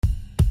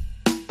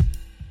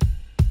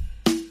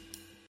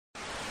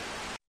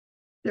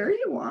there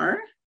you are.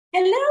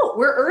 Hello,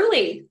 we're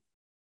early.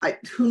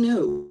 Who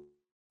knew?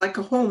 Like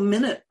a whole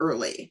minute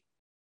early.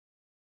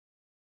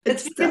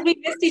 It's because we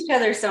missed each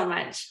other so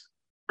much.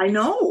 I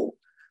know.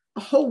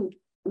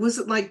 Was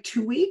it like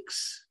 2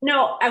 weeks?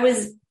 No, it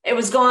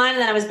was gone, and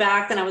then I was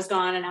back, then I was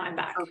gone, and now I'm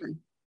back. Okay.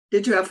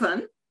 Did you have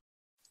fun?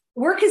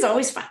 Work is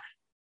always fun.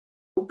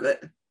 Oh,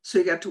 good. So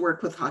you got to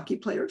work with hockey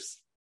players?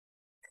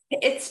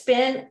 It's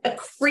been a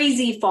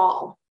crazy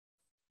fall,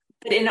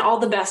 but in all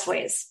the best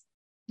ways.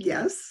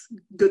 Yes.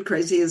 Good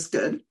crazy is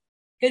good.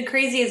 Good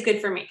crazy is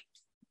good for me.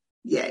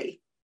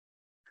 Yay.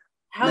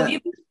 How have you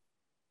been?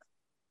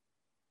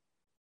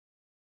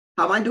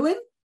 How am I doing?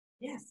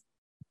 Yes.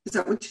 Is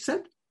that what you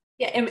said?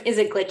 Yeah. Is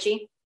it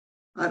glitchy?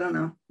 I don't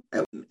know.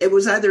 It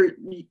was either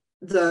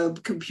the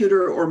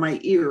computer or my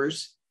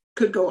ears.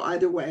 Could go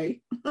either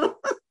way.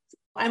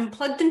 I'm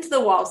plugged into the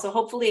wall, so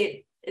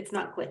hopefully it's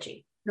not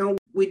glitchy. No,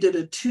 we did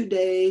a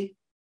 2-day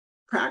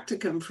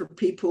practicum for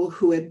people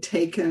who had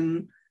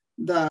taken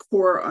the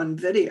core on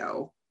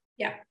video.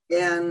 Yeah.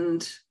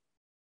 And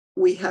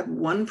we had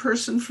one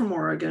person from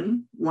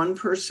Oregon, one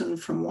person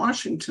from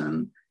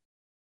Washington.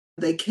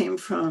 They came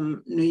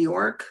from New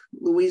York,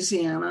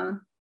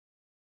 Louisiana,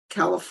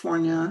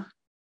 California,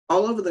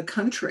 all over the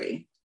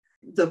country.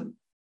 The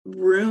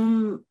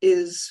room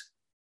is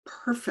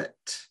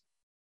perfect.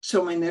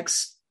 So my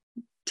next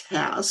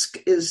task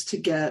is to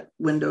get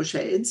window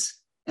shades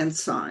and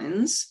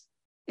signs,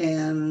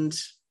 and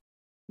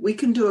we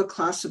can do a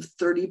class of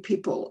 30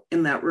 people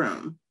in that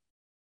room.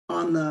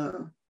 On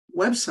the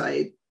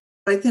website,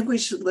 I think we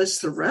should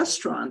list the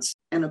restaurants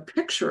and a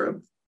picture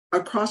of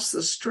across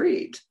the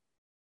street,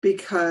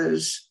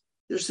 because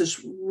there's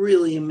this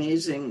really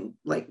amazing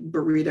like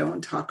burrito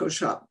and taco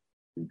shop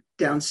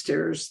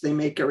downstairs. They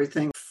make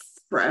everything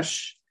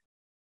fresh.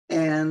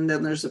 And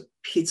then there's a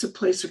pizza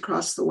place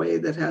across the way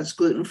that has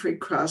gluten-free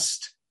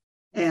crust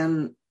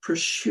and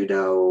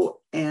prosciutto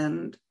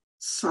and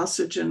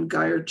sausage and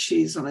Gruyere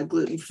cheese on a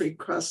gluten-free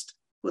crust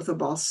with a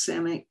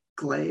balsamic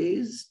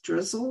glaze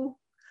drizzle.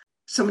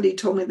 Somebody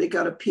told me they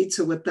got a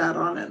pizza with that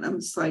on it. And I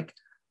was like,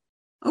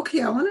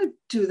 okay, I want to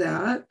do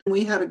that.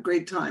 We had a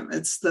great time.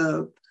 It's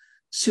the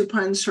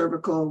supine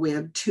cervical. We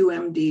had 2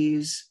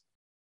 MDs,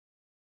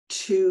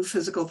 2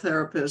 physical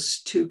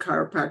therapists, 2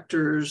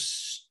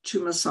 chiropractors,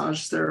 2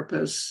 massage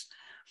therapists,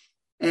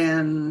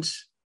 and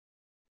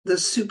the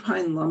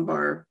supine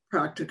lumbar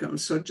practicum.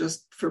 So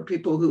just for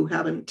people who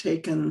haven't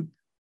taken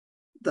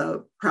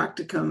the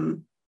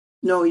practicum,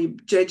 no,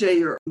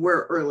 JJ,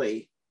 we're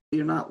early.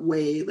 You're not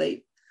way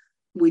late.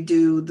 We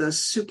do the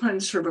supine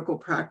cervical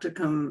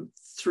practicum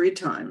 3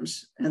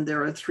 times, and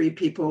there are 3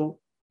 people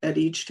at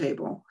each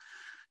table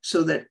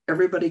so that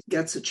everybody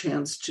gets a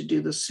chance to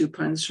do the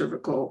supine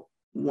cervical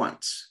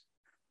once.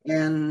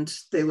 And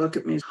they look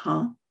at me,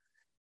 huh?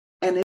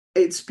 And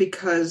it's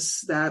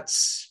because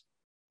that's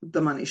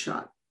the money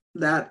shot.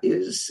 That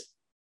is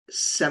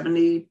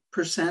 70%,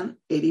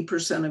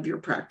 80% of your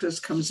practice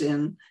comes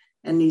in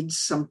and needs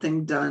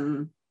something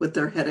done with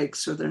their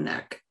headaches or their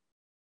neck.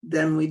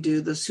 Then we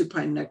do the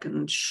supine neck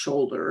and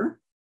shoulder,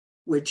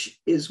 which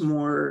is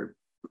more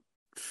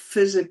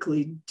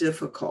physically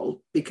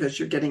difficult because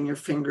you're getting your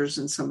fingers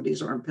in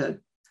somebody's armpit.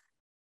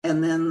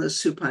 And then the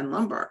supine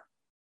lumbar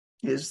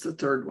is the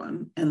third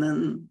one. And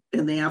then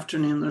in the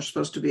afternoon, there's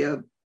supposed to be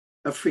a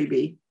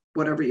freebie,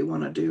 whatever you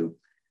want to do.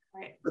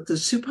 Right. But the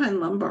supine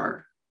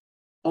lumbar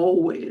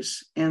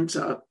always ends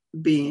up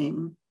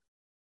being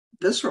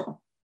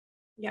visceral.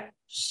 Yeah.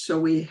 So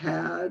we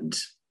had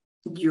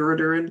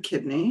ureter and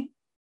kidney.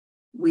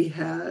 We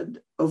had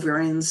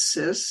ovarian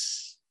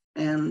cysts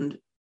and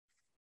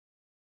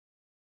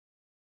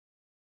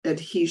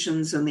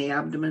adhesions in the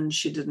abdomen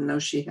she didn't know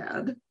she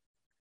had.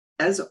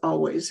 As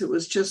always, it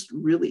was just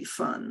really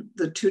fun.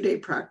 The 2-day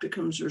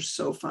practicums are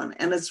so fun,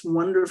 and it's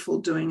wonderful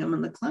doing them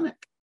in the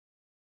clinic.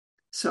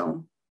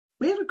 So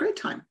we had a great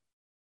time.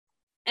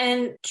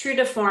 And true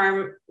to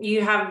form,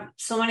 you have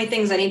so many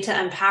things I need to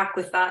unpack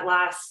with that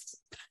last.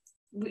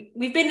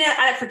 We've been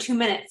at it for 2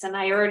 minutes, and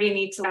I already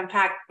need to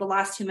unpack the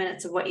last 2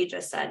 minutes of what you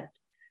just said.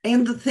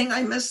 And the thing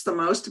I missed the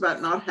most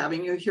about not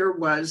having you here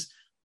was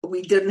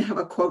we didn't have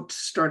a quote to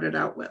start it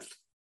out with.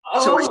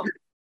 Oh. So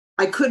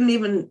I couldn't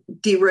even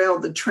derail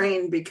the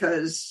train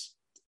because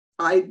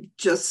I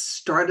just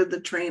started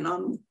the train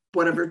on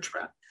whatever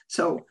track.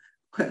 So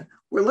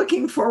we're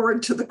looking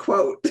forward to the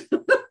quote.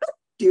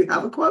 Do you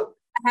have a quote?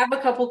 I have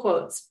a couple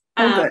quotes.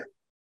 Good.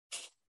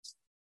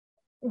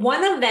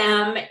 One of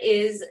them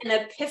is an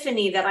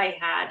epiphany that I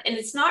had, and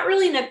it's not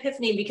really an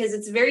epiphany because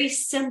it's very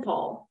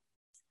simple,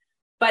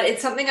 but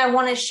it's something I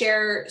want to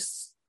share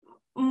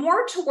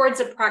more towards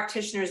the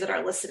practitioners that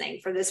are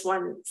listening for this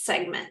one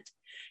segment.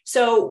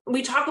 So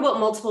we talk about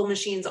multiple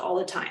machines all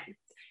the time,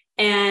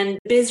 and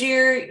the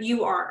busier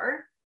you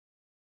are,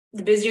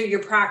 the busier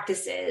your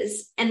practice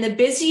is, and the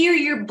busier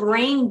your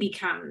brain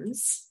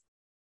becomes,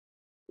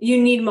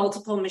 you need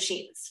multiple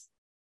machines.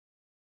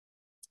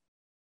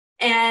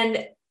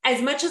 And as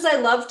much as I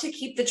love to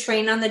keep the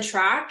train on the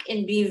track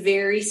and be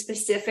very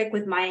specific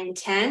with my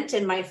intent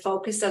and my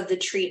focus of the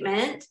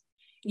treatment,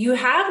 you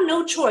have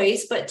no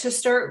choice but to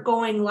start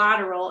going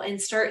lateral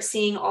and start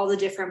seeing all the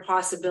different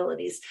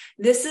possibilities.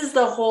 This is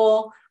the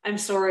whole, I'm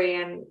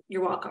sorry, and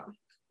you're welcome.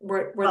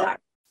 We're that.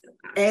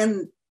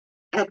 And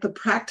at the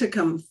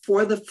practicum,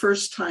 for the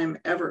first time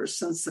ever,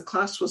 since the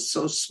class was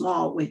so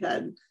small, we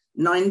had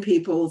 9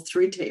 people,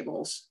 3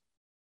 tables,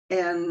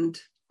 and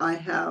I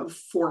have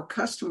 4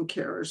 custom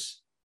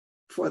cares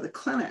for the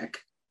clinic.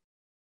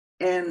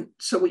 And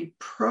so we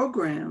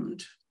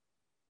programmed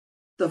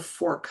the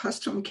 4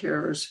 custom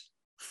cares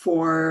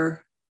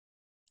for,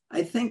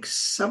 I think,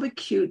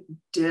 subacute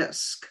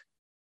disc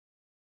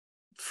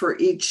for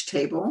each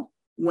table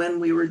when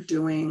we were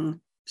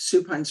doing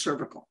supine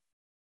cervical.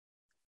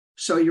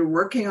 So you're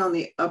working on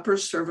the upper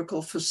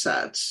cervical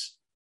facets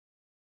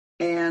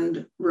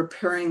and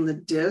repairing the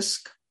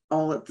disc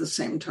all at the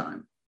same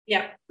time.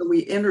 Yeah. So we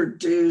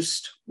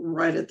introduced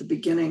right at the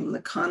beginning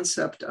the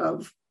concept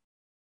of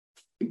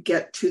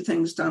get 2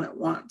 things done at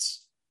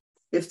once.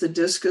 If the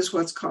disc is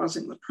what's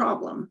causing the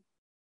problem,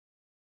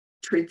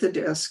 treat the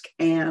disc,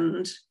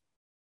 and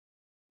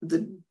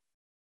the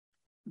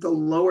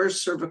lower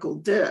cervical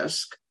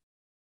disc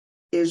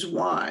is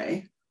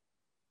why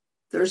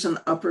there's an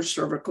upper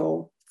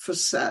cervical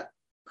facet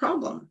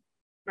problem.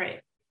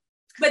 Right.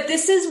 But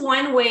this is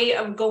one way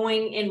of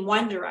going in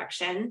one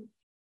direction.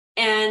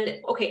 And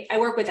okay, I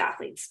work with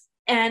athletes,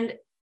 and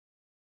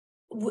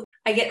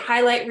I get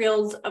highlight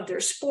reels of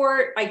their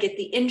sport. I get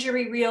the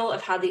injury reel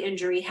of how the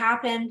injury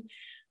happened.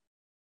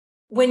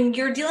 When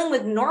you're dealing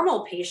with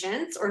normal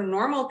patients or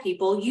normal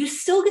people, you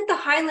still get the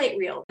highlight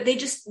reel. They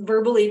just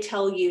verbally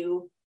tell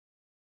you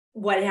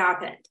what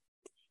happened.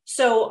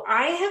 So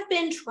I have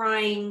been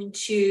trying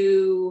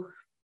to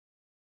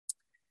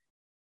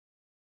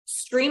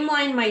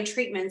streamline my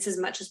treatments as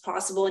much as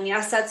possible. And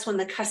yes, that's when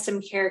the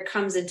custom care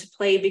comes into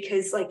play,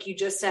 because like you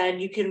just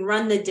said, you can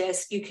run the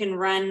disc, you can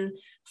run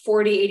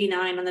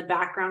 4089 on the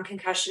background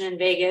concussion in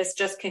Vegas,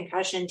 just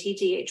concussion,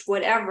 TTH,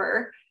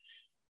 whatever.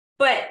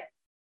 But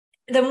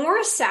the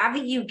more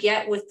savvy you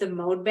get with the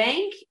mode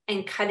bank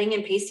and cutting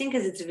and pasting,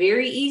 because it's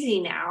very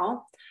easy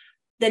now,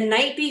 the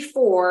night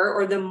before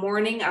or the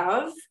morning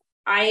of,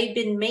 I've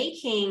been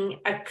making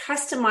a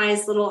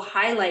customized little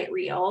highlight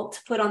reel to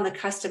put on the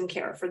custom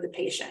care for the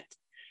patient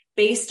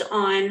based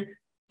on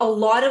a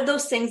lot of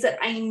those things that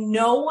I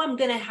know I'm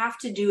going to have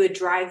to do a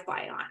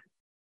drive-by on.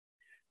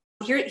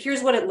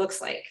 Here's what it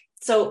looks like.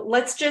 So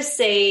let's just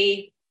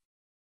say,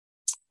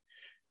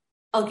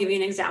 I'll give you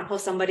an example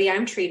of somebody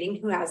I'm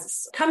treating who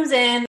comes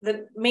in.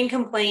 The main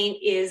complaint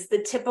is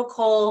the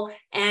typical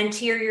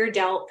anterior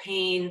delt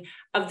pain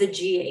of the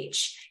GH.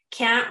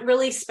 Can't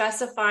really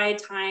specify a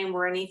time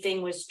where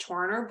anything was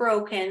torn or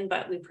broken,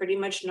 but we pretty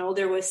much know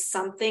there was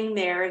something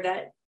there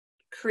that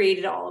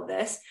created all of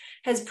this.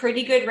 Has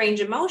pretty good range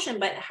of motion,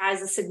 but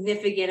has a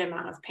significant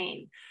amount of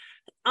pain.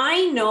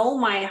 I know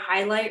my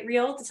highlight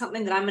reel,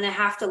 something that I'm going to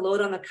have to load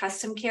on the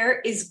custom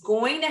care, is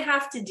going to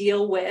have to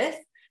deal with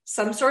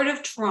some sort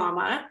of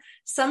trauma,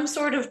 some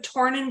sort of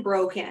torn and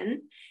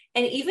broken.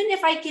 And even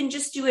if I can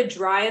just do a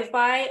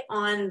drive-by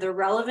on the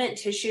relevant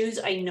tissues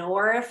I know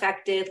are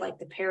affected, like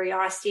the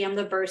periosteum,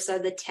 the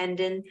bursa, the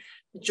tendon,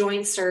 the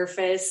joint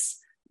surface,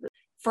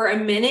 for a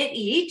minute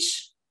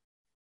each,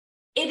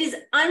 it is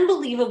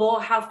unbelievable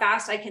how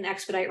fast I can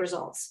expedite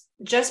results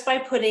just by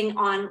putting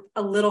on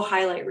a little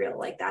highlight reel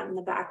like that in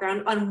the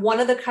background on one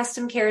of the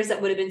custom cares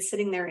that would have been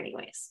sitting there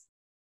anyways.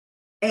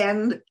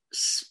 And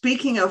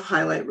speaking of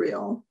highlight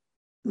reel,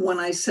 when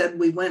I said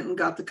we went and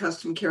got the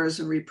custom cares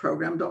and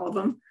reprogrammed all of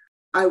them,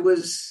 I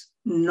was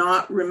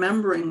not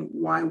remembering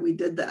why we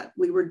did that.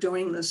 We were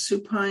doing the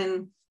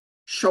supine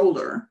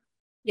shoulder.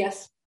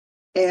 Yes.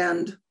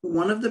 And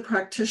one of the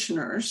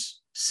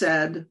practitioners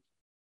said,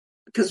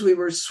 because we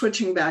were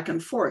switching back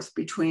and forth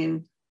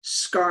between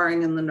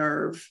scarring in the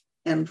nerve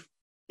and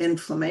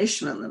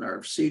inflammation in the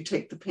nerve. So you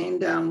take the pain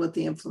down with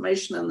the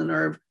inflammation in the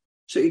nerve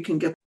so you can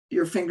get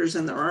your fingers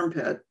in the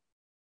armpit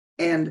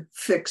and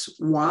fix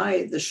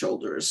why the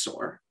shoulder is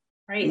sore.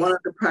 Right. One of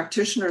the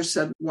practitioners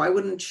said, why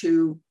wouldn't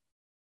you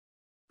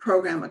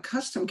program a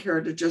custom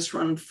care to just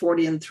run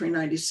 40 and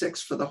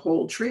 396 for the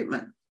whole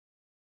treatment?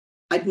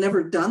 I'd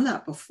never done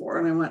that before.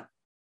 And I went,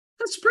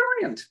 that's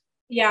brilliant.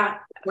 Yeah.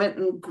 Went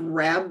and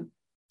grabbed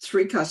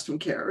 3 custom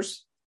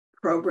cares,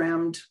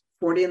 programmed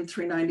 40 and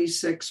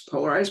 396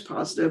 polarized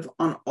positive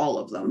on all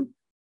of them.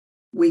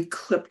 We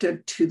clipped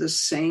it to the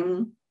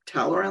same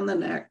towel around the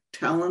neck,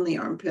 towel in the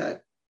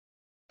armpit,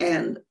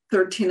 and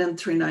 13 and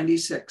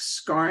 396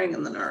 scarring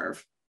in the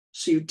nerve.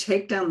 So you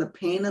take down the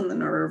pain in the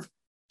nerve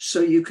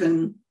so you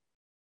can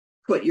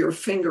put your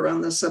finger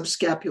on the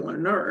subscapular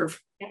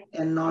nerve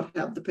and not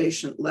have the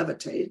patient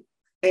levitate.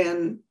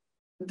 And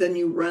then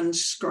you run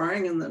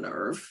scarring in the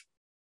nerve.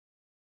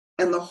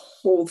 And the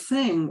whole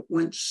thing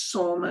went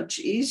so much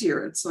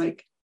easier. It's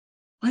like,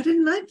 why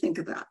didn't I think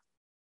of that?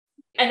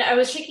 And I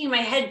was shaking my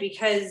head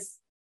because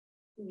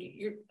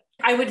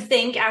I would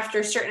think after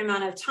a certain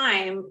amount of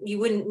time, you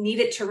wouldn't need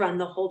it to run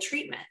the whole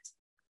treatment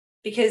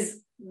because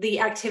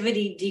the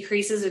activity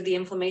decreases or the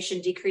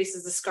inflammation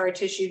decreases, the scar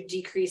tissue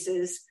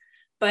decreases.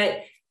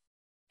 But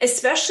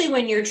especially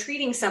when you're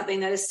treating something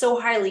that is so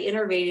highly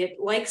innervated,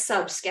 like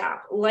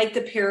subscap, like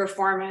the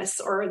piriformis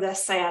or the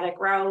sciatic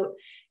route,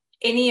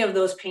 any of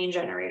those pain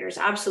generators.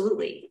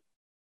 Absolutely.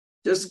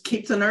 Just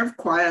keep the nerve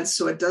quiet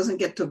so it doesn't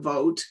get to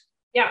vote.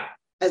 Yeah.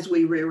 As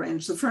we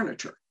rearrange the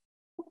furniture.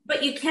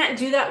 But you can't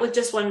do that with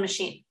just one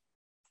machine.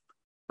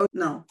 Oh,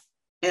 no.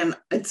 And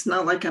it's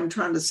not like I'm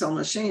trying to sell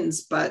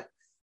machines, but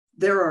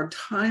there are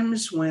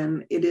times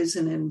when it is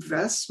an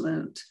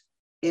investment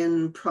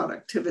in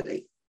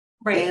productivity,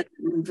 right,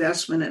 and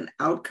investment in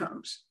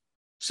outcomes.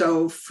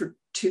 So for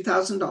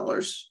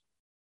 $2,000,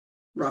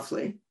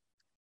 roughly,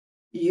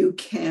 you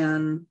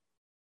can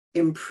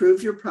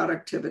improve your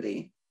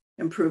productivity,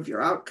 improve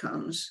your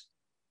outcomes,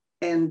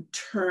 and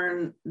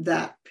turn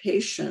that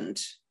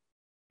patient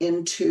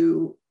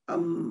into a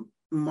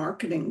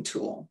marketing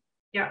tool.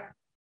 Yeah.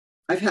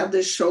 I've had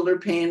this shoulder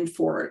pain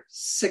for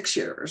 6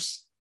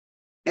 years,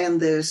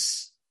 and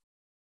this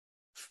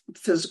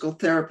physical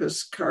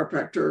therapist,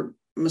 chiropractor,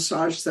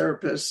 massage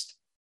therapist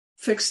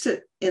fixed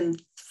it in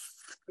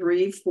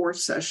 3-4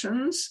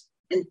 sessions.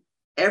 And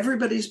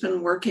everybody's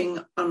been working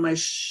on my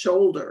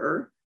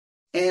shoulder,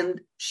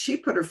 and she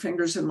put her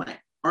fingers in my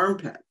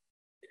armpit.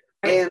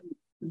 Right. And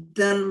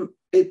then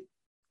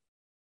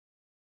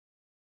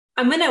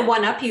I'm going to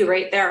one-up you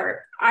right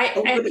there.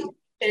 I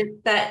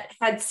that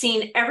had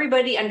seen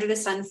everybody under the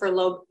sun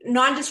for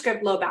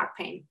nondescript low back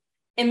pain.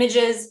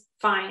 Images,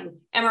 fine.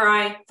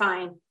 MRI,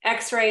 fine.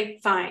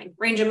 X-ray, fine.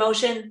 Range of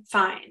motion,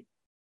 fine.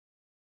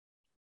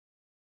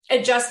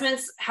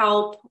 Adjustments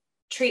help.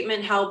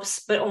 Treatment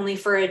helps, but only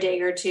for a day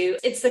or two.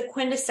 It's the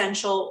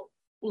quintessential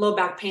low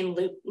back pain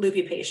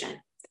loopy patient.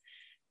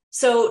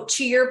 So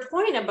to your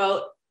point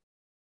about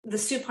the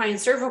supine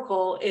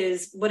cervical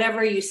is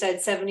whatever you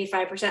said,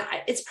 75%.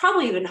 It's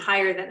probably even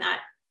higher than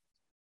that.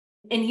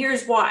 And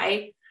here's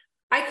why.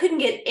 I couldn't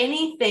get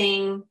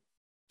anything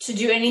to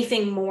do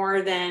anything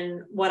more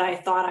than what I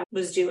thought I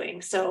was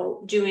doing.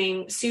 So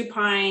doing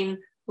supine,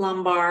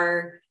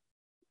 lumbar,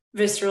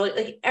 visceral,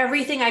 like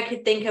everything I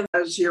could think of.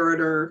 As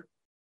ureter.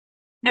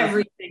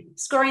 Everything.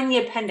 Scoring the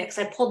appendix.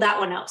 I pulled that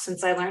one out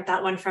since I learned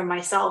that one from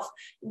myself,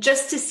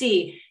 just to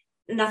see.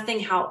 Nothing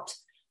helped.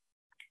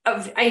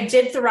 I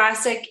did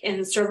thoracic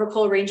and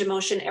cervical range of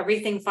motion,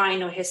 everything fine,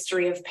 no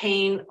history of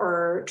pain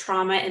or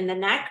trauma in the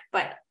neck.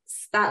 But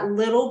that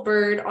little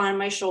bird on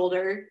my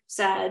shoulder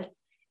said,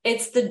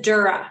 it's the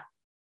dura.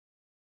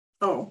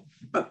 Oh,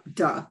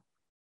 duh.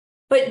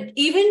 But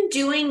even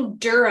doing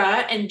dura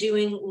and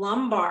doing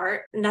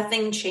lumbar,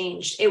 nothing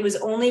changed. It was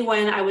only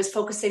when I was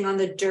focusing on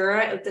the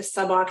dura of the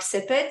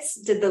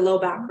suboccipits did the low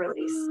back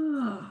release.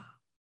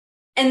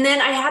 And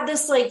then I had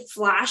this like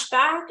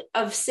flashback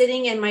of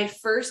sitting in my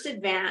first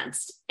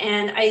advanced.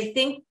 And I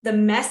think the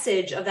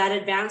message of that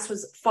advance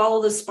was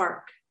follow the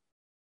spark.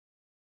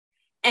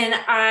 And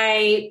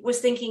I was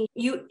thinking,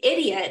 you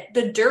idiot,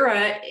 the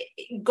dura,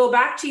 go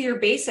back to your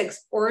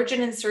basics,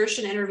 origin,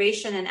 insertion,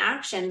 innervation, and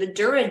action. The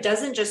dura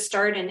doesn't just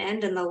start and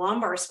end in the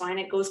lumbar spine.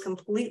 It goes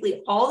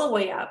completely all the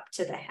way up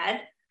to the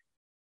head.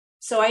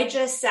 So I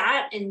just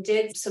sat and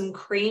did some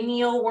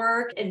cranial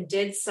work and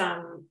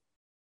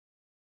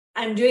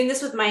I'm doing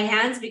this with my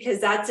hands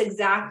because that's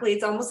exactly,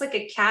 it's almost like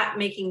a cat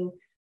making,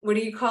 what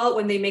do you call it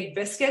when they make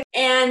biscuits?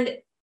 And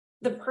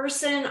the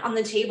person on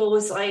the table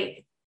was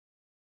like,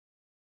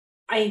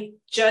 I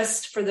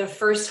just, for the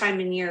first time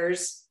in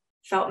years,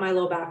 felt my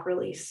low back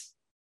release.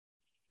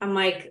 I'm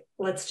like,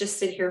 let's just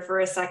sit here for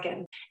a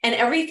second. And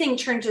everything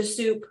turned to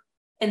soup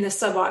in the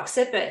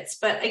suboccipits.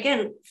 But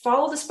again,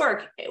 follow the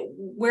spark.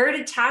 Where it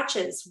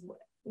attaches,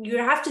 you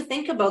have to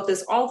think about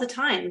this all the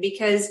time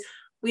because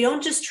we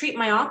don't just treat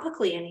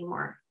myopically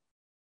anymore.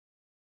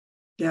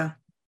 Yeah.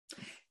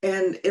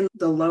 And in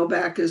the low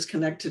back is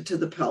connected to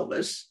the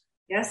pelvis.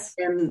 Yes.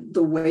 And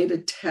the way to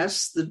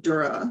test the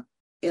dura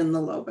in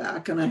the low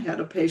back, and I had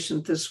a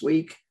patient this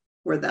week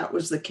where that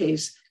was the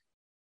case.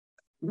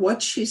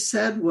 What she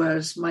said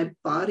was, my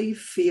body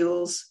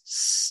feels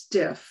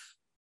stiff.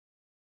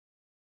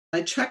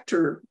 I checked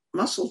her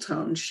muscle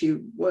tone. She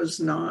was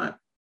not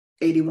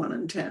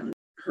 81/10.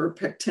 Her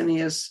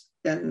pectineus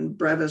and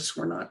brevis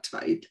were not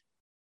tight.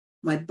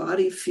 My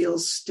body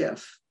feels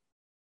stiff.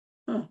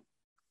 Oh.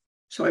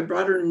 So I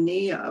brought her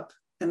knee up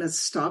and it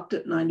stopped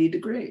at 90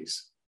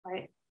 degrees.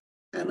 Right.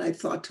 And I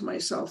thought to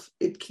myself,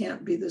 it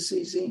can't be this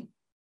easy.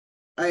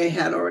 I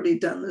had already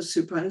done the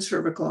supine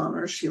cervical on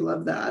her. She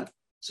loved that.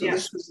 So yeah.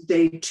 This was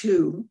day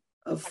 2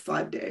 of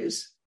 5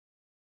 days.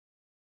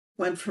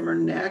 Went from her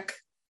neck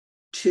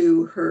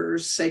to her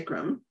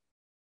sacrum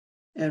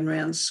and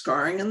ran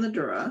scarring in the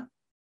dura.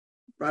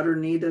 Brought her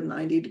knee to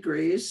 90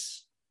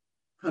 degrees,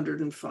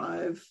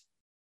 105,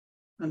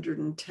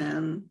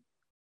 110.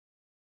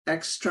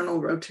 External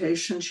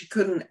rotation. She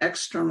couldn't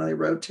externally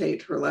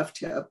rotate her left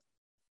hip.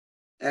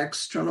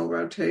 External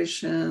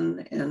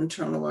rotation,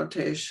 internal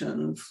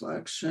rotation,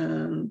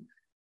 flexion.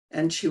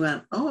 And she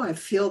went, oh, I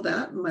feel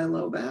that in my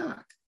low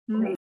back.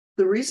 Mm-hmm.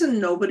 The reason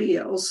nobody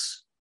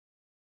else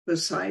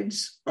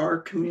besides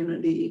our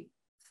community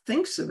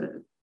thinks of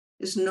it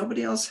is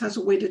nobody else has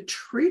a way to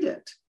treat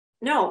it.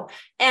 No.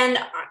 And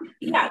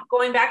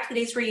going back to the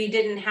days where you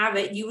didn't have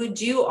it, you would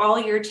do all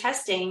your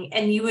testing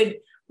and you would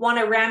want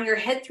to ram your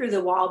head through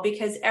the wall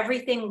because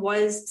everything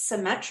was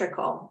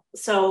symmetrical.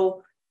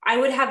 So I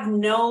would have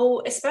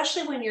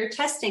especially when you're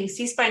testing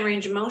C-spine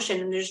range of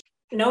motion and there's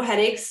no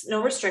headaches,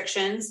 no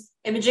restrictions,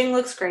 imaging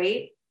looks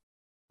great.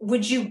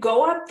 Would you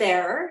go up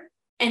there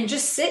and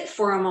just sit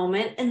for a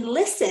moment and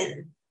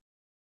listen?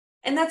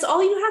 And that's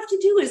all you have to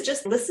do is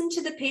just listen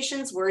to the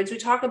patient's words. We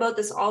talk about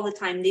this all the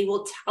time. They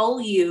will tell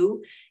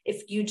you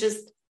if you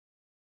just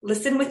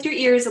listen with your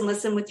ears and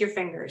listen with your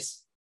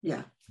fingers.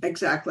 Yeah,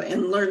 exactly.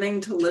 And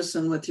learning to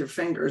listen with your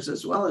fingers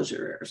as well as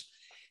your ears.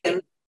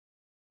 And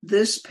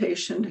this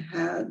patient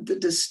had the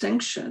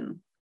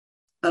distinction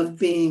of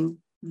being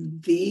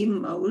the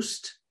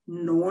most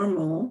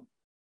normal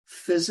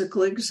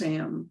physical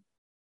exam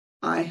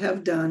I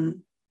have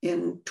done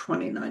in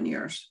 29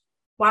 years.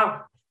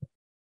 Wow.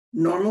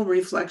 Normal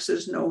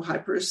reflexes, no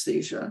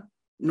hyperesthesia.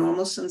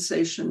 Normal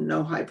sensation,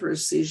 no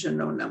hyperesthesia,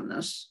 no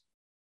numbness.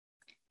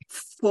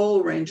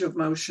 Full range of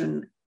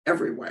motion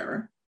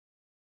everywhere.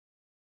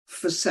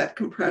 Facet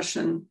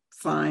compression,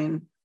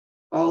 fine.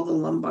 All the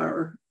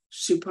lumbar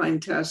supine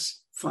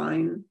tests,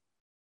 fine.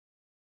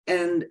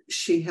 And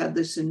she had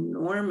this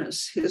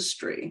enormous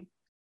history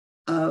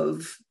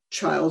of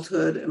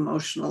childhood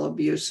emotional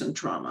abuse and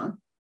trauma.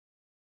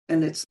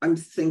 And I'm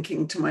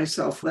thinking to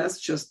myself, that's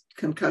just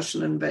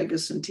concussion in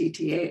vagus and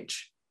TTH.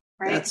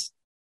 Right. That's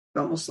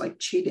almost like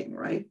cheating,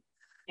 right?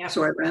 Yep.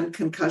 So I ran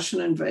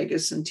concussion in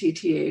vagus and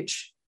TTH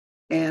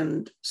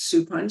and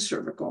supine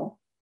cervical.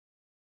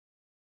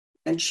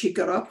 And she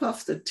got up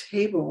off the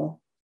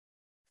table,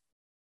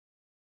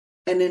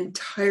 an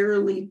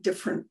entirely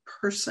different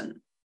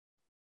person.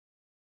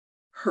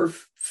 Her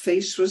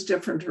face was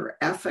different. Her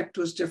affect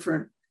was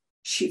different.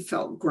 She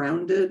felt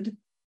grounded.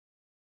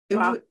 It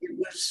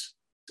was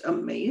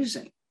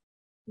amazing.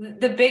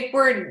 The big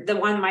word, the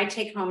one my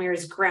take home here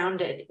is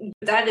grounded.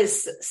 That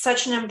is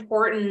such an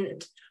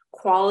important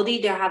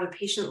quality to have a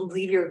patient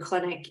leave your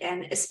clinic,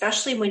 and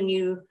especially when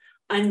you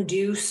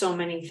undo so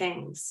many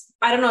things.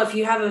 I don't know if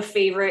you have a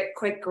favorite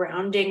quick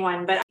grounding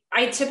one, but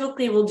I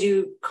typically will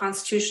do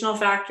constitutional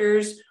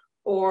factors,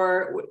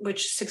 or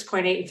which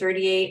 6.8 and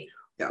 38,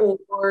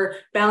 or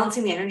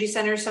balancing the energy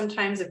centers.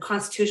 Sometimes if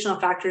constitutional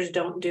factors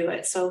don't do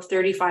it. So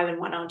 35 and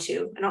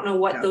 102. I don't know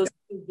what those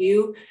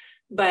do,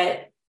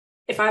 but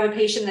if I have a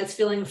patient that's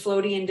feeling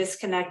floaty and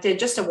disconnected,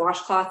 just a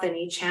washcloth in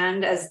each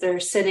hand as they're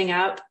sitting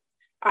up,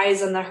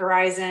 eyes on the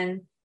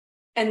horizon.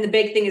 And the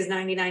big thing is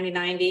 90, 90,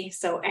 90.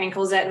 So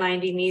ankles at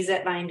 90, knees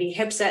at 90,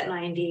 hips at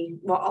 90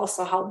 will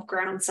also help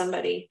ground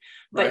somebody.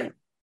 But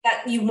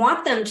that you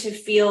want them to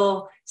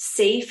feel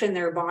safe in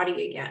their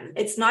body again.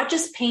 It's not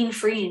just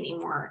pain-free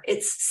anymore.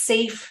 It's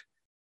safe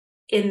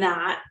in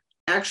that.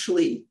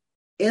 Actually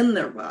in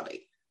their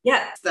body.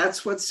 Yeah.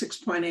 That's what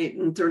 6.8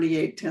 and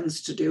 38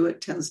 tends to do.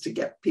 It tends to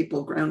get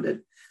people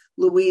grounded.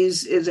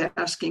 Louise is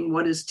asking,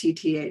 what is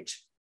TTH?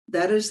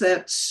 That is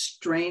that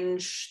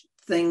strange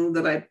thing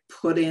that I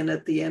put in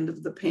at the end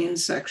of the pain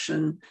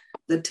section,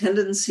 the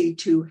tendency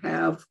to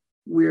have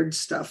weird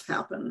stuff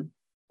happen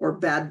or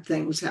bad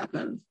things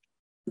happen.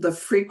 The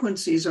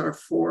frequencies are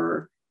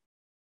for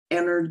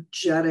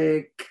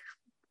energetic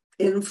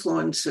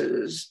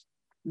influences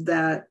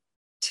that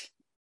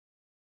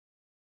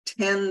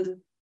tend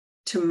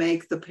to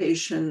make the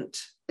patient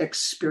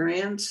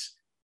experience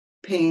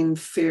pain,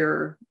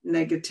 fear,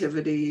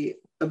 negativity,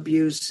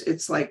 abuse.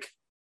 It's like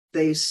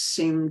they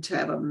seem to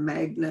have a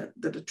magnet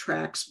that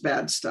attracts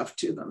bad stuff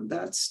to them.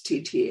 That's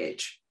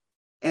TTH.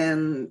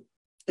 And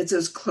it's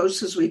as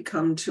close as we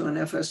come to an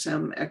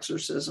FSM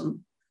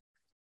exorcism.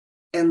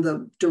 And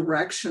the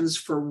directions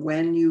for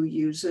when you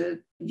use it,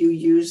 you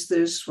use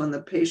this when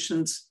the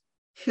patient's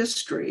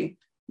history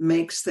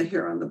makes the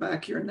hair on the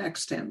back of your neck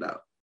stand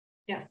up.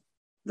 Yeah.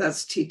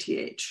 That's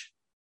TTH.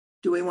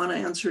 Do we want to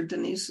answer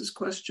Denise's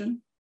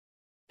question?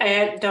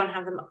 I don't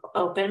have them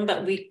open,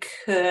 but we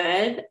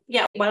could.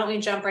 Yeah. Why don't we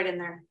jump right in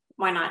there?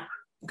 Why not?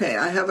 Okay.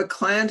 I have a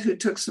client who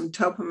took some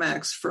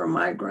Topamax for a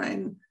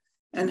migraine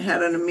and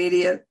had an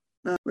immediate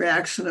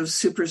reaction of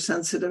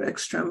supersensitive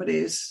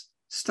extremities.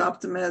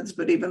 Stopped the meds,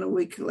 but even a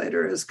week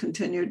later has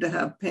continued to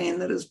have pain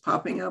that is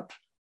popping up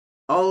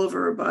all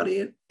over her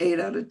body at 8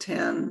 out of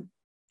 10.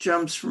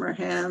 Jumps from her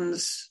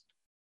hands,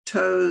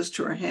 toes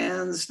to her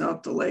hands, now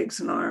up the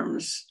legs and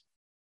arms.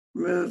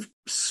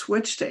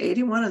 Switched to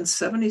 81 and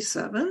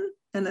 77,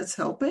 and it's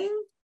helping.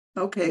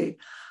 Okay.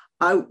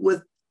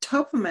 With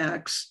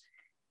Topamax,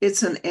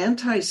 it's an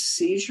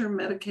anti-seizure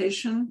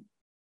medication,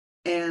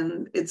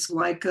 and it's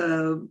like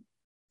a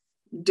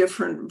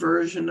different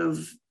version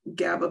of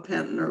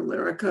gabapentin or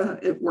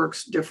Lyrica. It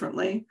works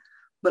differently,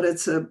 but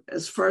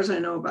as far as I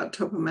know about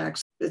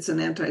Topamax, it's an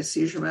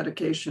anti-seizure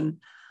medication.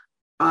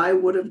 I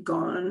would have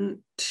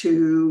gone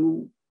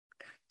to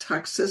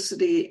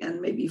toxicity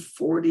and maybe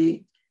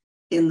 40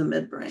 in the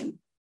midbrain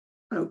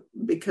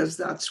because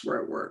that's where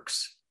it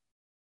works.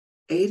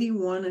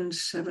 81 and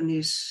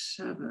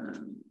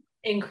 77.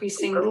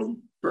 Increasing. Little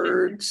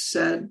Bird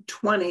said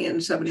 20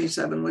 and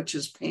 77, which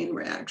is pain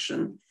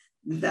reaction.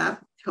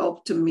 That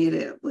helped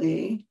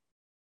immediately,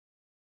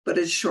 but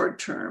it's short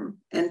term.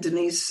 And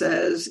Denise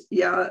says,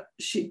 yeah,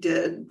 she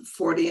did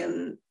 40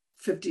 and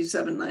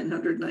 57,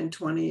 900,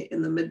 920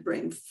 in the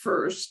midbrain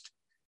first.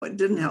 It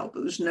didn't help.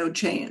 It was no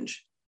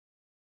change.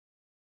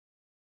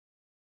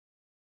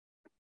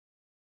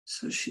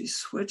 So she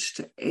switched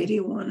to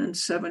 81 and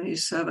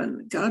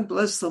 77. God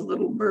bless the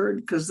little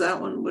bird, because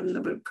that one wouldn't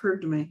have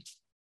occurred to me.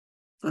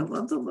 I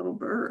love the little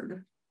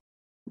bird.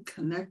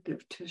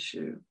 Connective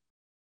tissue.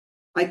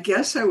 I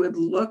guess I would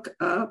look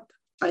up,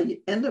 I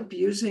end up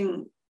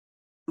using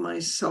my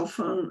cell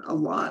phone a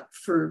lot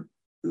for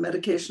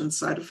medication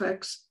side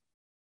effects.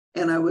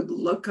 And I would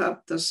look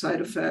up the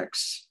side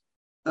effects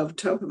of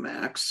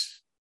Topamax.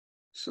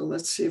 So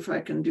let's see if I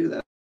can do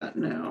that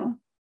now.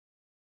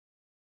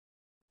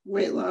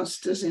 Weight loss,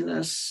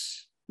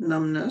 dizziness,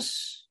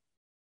 numbness,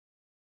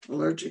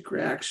 allergic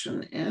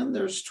reaction, and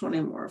there's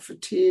 20 more.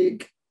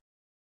 Fatigue,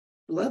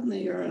 blood in the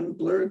urine,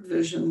 blurred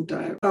vision,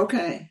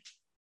 okay.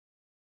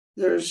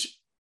 There's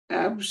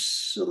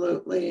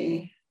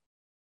absolutely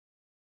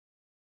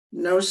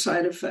no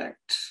side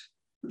effect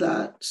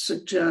that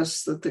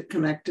suggests that the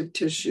connective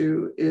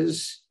tissue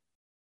is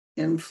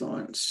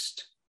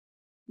influenced.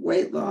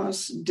 Weight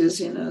loss,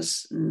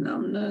 dizziness,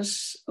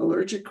 numbness,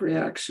 allergic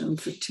reaction,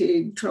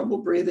 fatigue, trouble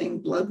breathing,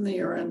 blood in the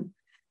urine.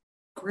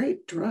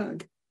 Great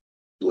drug.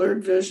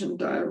 Blurred vision,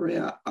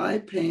 diarrhea, eye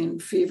pain,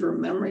 fever,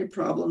 memory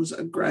problems,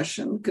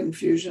 aggression,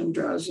 confusion,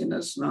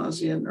 drowsiness,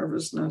 nausea,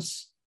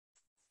 nervousness,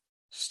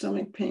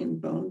 stomach pain,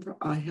 bone.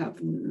 I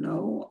have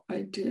no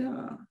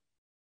idea.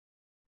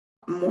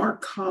 More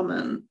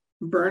common,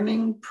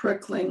 burning,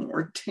 prickling,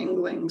 or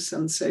tingling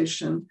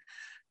sensation,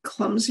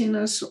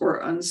 clumsiness or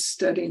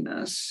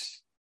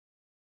unsteadiness.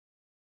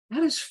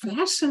 That is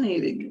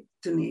fascinating,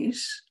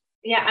 Denise.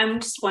 Yeah, I'm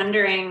just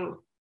wondering,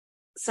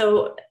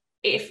 so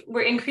if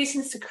we're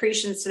increasing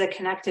secretions to the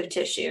connective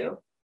tissue.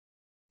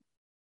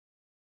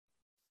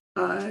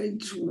 I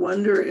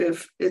wonder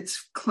if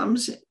it's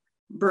clumsy,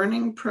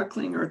 burning,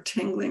 prickling, or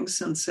tingling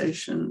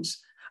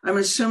sensations. I'm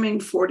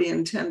assuming 40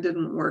 and 10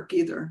 didn't work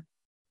either.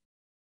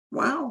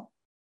 Wow.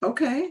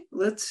 Okay,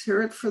 let's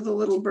hear it for the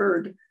little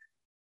bird.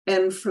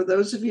 And for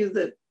those of you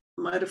that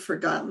might have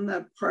forgotten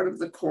that part of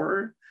the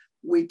core,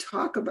 we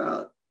talk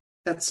about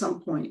at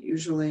some point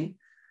usually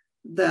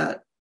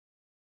that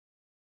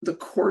the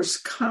course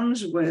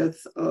comes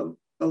with a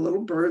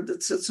little bird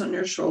that sits on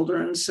your shoulder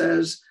and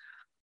says,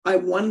 I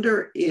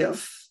wonder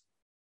if,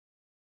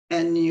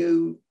 and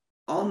you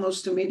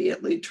almost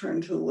immediately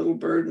turn to the little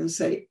bird and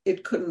say,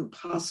 it couldn't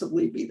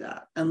possibly be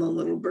that. And the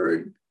little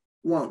bird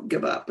won't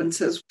give up and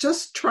says,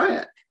 just try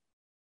it.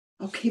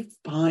 Okay,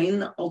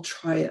 fine, I'll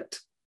try it.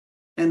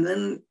 And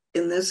then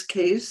in this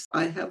case,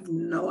 I have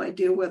no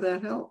idea where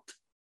that helped.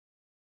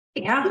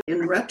 Yeah.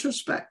 In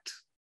retrospect,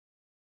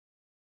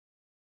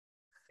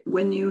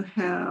 when you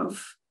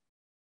have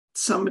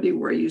somebody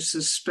where you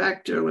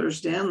suspect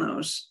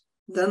Ehlers-Danlos,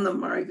 then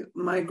the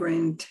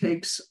migraine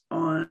takes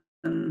on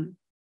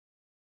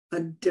a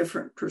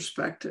different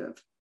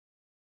perspective.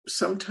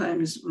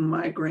 Sometimes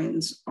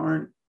migraines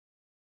aren't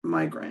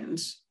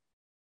migraines.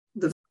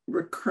 The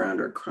recurrent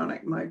or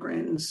chronic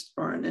migraines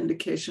are an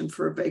indication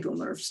for a vagal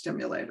nerve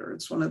stimulator.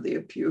 It's one of the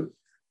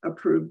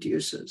approved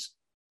uses.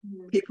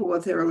 Mm-hmm. People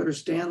with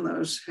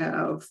Ehlers-Danlos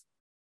have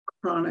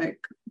chronic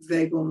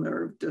vagal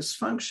nerve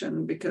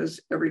dysfunction because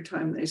every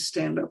time they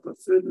stand up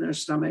with food in their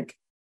stomach,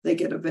 they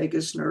get a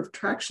vagus nerve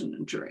traction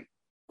injury.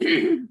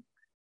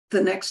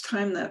 The next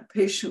time that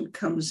patient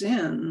comes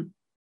in,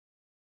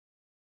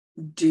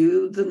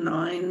 do the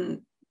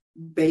 9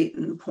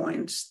 Baton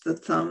points, the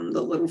thumb,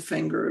 the little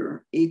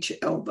finger, each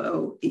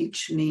elbow,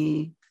 each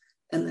knee,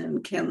 and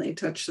then can they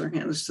touch their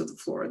hands to the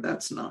floor?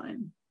 That's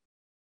 9.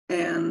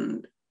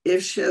 And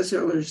if she has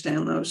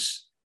Ehlers-Danlos,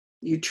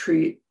 you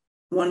treat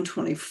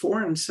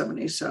 124 and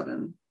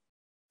 77.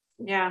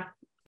 Yeah.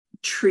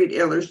 Treat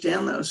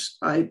Ehlers-Danlos.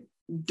 I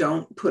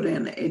don't put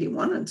in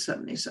 81 and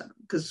 77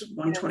 because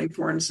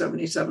 124 and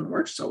 77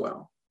 works so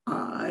well.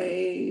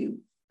 I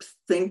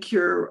think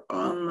you're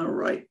on the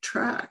right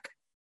track.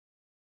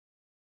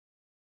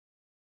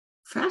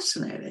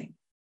 Fascinating.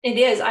 It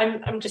is.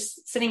 I'm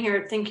just sitting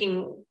here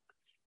thinking,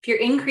 if you're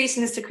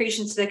increasing the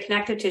secretions to the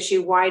connective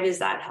tissue, why does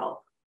that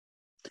help?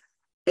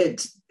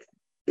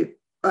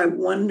 I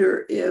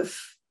wonder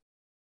if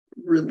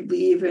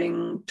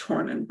relieving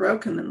torn and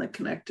broken in the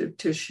connective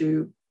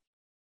tissue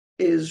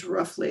is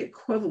roughly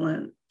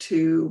equivalent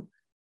to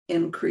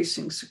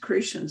increasing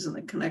secretions in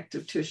the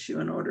connective tissue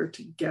in order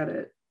to get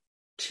it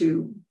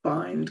to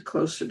bind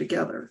closer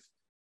together.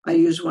 I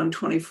use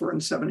 124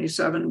 and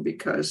 77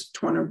 because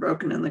torn and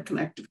broken in the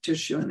connective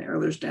tissue and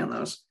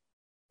Ehlers-Danlos,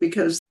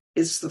 because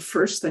it's the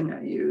first thing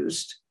I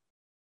used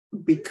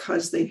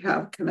because they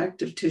have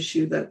connective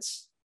tissue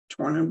that's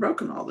torn and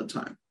broken all the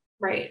time.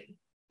 Right.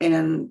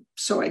 And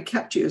so I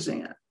kept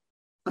using it.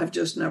 I've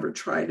just never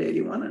tried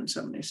 81 and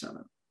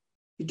 77.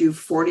 You do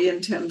 40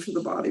 and 10 for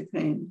the body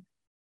pain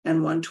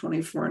and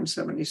 124 and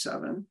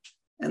 77,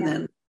 and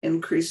then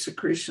increase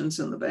secretions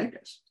in the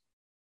vagus.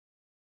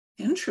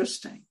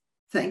 Interesting.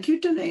 Thank you,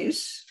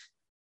 Denise.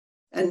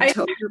 And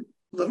tell your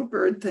little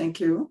bird, thank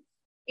you.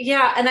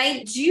 Yeah. And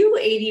I do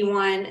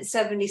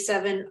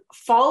 8177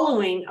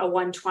 following a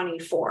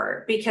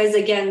 124, because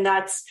again,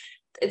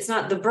 it's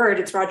not the bird,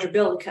 it's Roger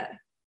Billica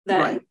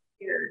that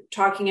you're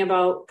talking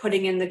about,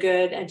 putting in the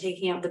good and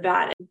taking out the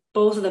bad.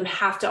 Both of them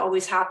have to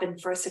always happen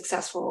for a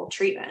successful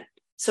treatment.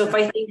 So if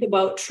I think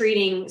about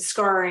treating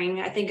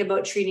scarring, I think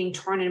about treating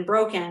torn and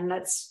broken,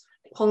 that's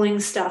pulling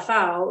stuff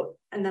out,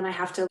 and then I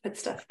have to put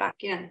stuff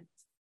back in.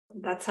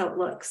 That's how it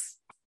looks.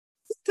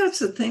 That's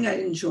the thing I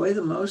enjoy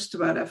the most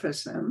about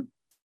FSM,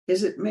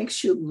 is it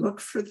makes you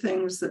look for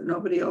things that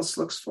nobody else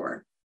looks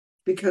for,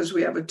 because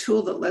we have a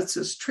tool that lets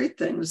us treat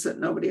things that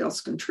nobody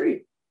else can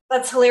treat.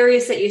 That's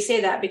hilarious that you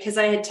say that, because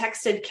I had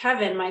texted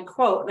Kevin my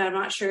quote, and I'm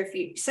not sure if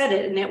you said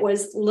it, and it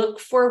was, look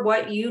for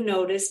what you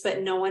notice,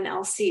 but no one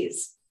else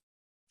sees.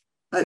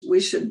 We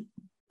should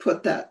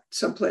put that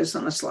someplace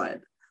on a slide.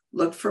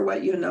 Look for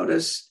what you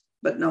notice,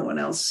 but no one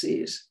else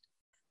sees.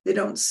 They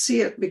don't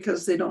see it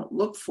because they don't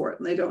look for it,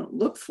 and they don't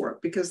look for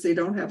it because they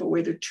don't have a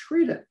way to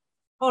treat it.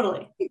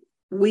 Totally.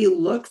 We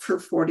look for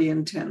 40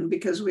 and 10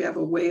 because we have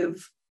a way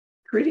of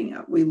treating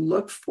it. We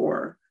look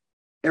for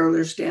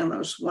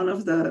Ehlers-Danlos. One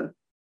of the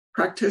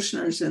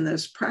practitioners in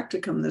this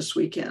practicum this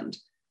weekend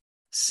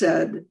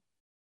said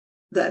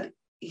that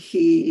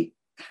he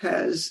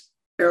has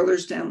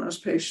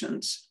Ehlers-Danlos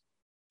patients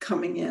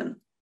coming in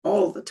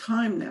all the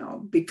time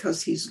now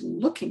because he's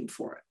looking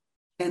for it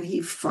and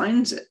he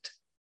finds it.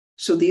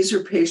 So these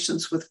are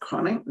patients with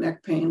chronic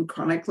neck pain,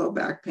 chronic low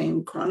back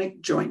pain,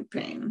 chronic joint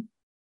pain,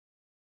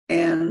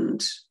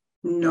 and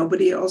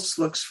nobody else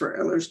looks for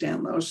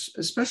Ehlers-Danlos,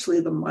 especially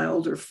the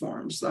milder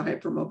forms, the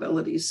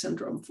hypermobility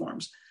syndrome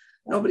forms.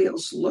 Nobody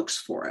else looks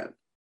for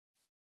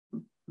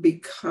it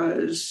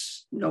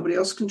because nobody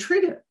else can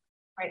treat it.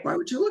 Right. Why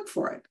would you look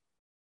for it?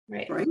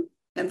 Right?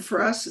 And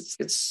for us,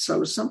 it's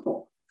so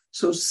simple.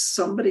 So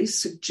somebody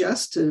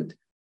suggested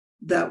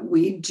that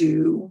we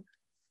do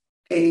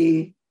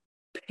a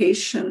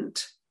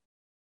patient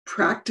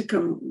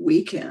practicum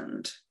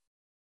weekend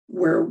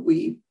where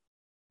we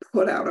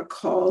put out a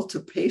call to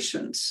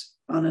patients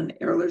on an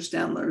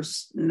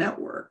Ehlers-Danlos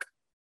network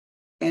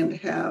and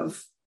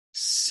have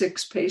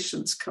 6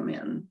 patients come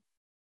in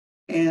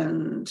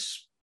and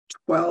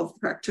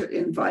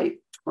invite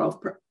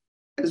 12,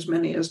 as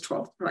many as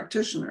 12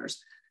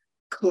 practitioners,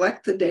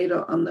 collect the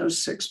data on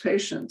those 6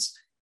 patients,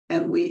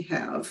 and we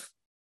have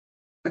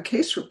a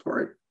case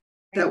report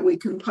that we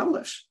can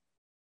publish.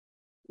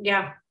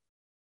 Yeah.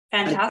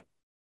 Fantastic.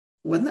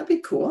 Wouldn't that be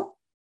cool?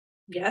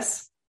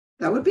 Yes.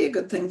 That would be a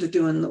good thing to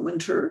do in the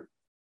winter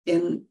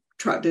in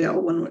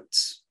Troutdale when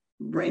it's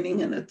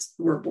raining and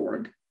we're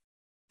bored.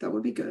 That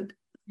would be good.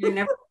 You're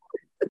never.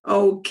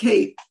 Oh,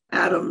 Kate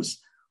Adams,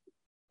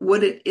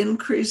 would it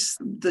increase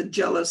the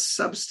jealous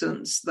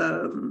substance,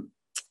 the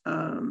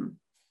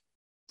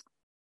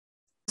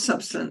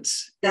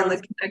substance in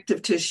the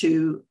connective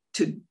tissue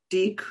to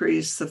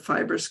decrease the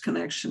fibrous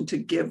connection to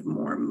give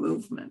more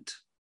movement?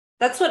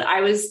 That's what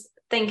I was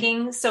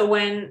thinking. So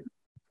when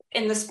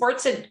in the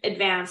sports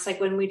advance, like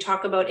when we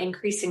talk about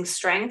increasing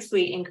strength,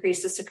 we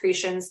increase the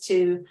secretions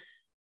to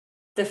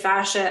the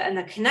fascia and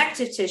the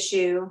connective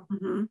tissue.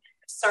 Mm-hmm.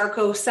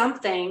 Sarco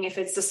something, if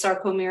it's the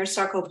sarcomere,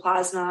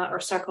 sarcoplasma, or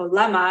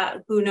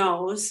sarcolemma, who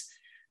knows?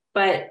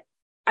 But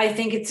I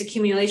think it's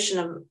accumulation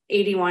of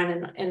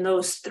 81 in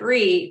those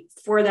 3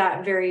 for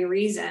that very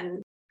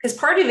reason. Because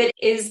part of it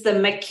is the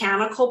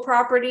mechanical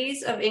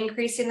properties of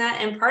increasing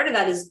that, and part of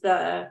that is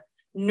the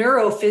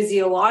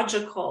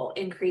neurophysiological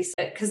increase,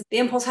 because the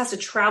impulse has to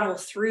travel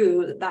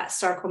through that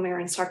sarcomere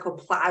and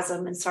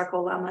sarcoplasm and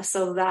sarcolemma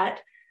so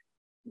that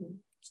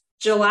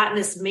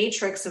gelatinous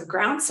matrix of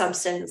ground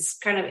substance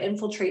kind of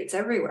infiltrates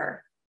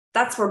everywhere.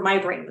 That's where my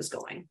brain was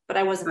going, but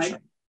I wasn't sure.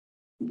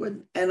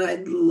 And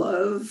I'd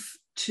love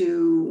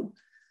to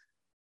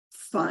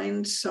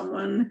find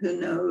someone who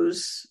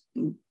knows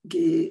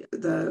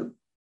the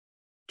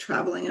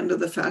traveling under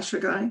the fascia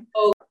guy.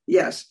 Oh,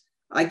 yes.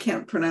 I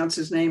can't pronounce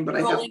his name, but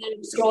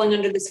Strolling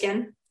under the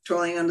skin.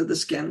 Strolling under the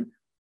skin.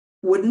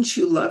 Wouldn't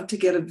you love to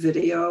get a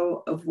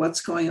video of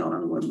what's going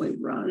on when we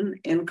run,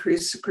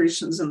 increased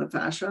secretions in the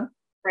fascia?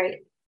 Right.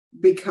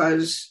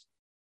 Because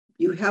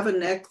you have a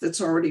neck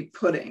that's already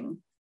pudding,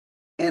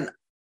 and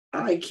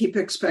I keep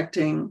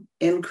expecting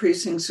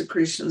increasing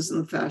secretions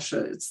in the fascia.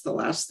 It's the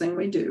last thing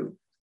we do.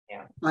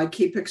 Yeah. I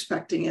keep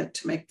expecting it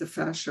to make the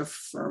fascia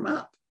firm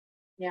up.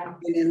 Yeah.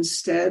 And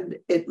instead,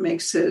 it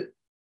makes it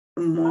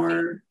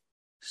more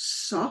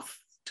soft.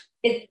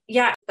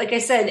 Like I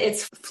said,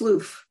 it's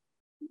floof.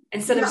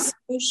 Instead of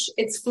swoosh,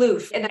 it's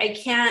floof. And I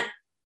can't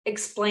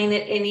explain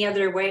it any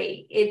other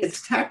way.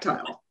 It's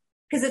tactile.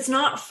 Because it's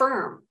not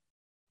firm.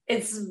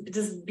 It's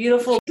just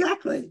beautiful.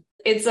 Exactly.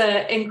 It's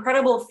an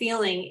incredible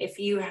feeling if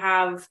you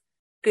have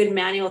good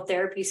manual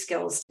therapy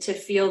skills to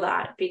feel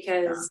that,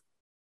 because.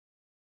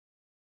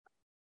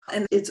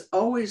 And it's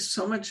always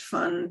so much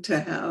fun to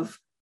have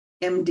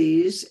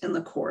MDs in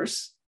the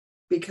course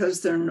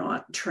because they're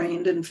not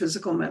trained in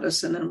physical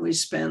medicine. And we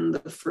spend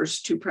the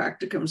first 2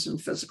 practicums in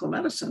physical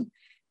medicine.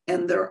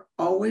 And they're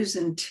always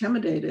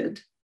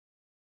intimidated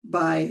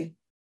by,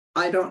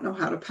 I don't know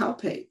how to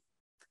palpate.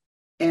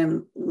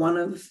 And one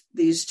of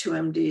these two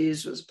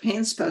MDs was a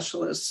pain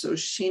specialist, so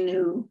she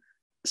knew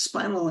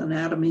spinal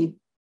anatomy,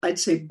 I'd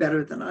say,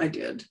 better than I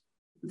did.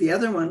 The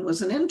other one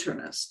was an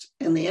internist,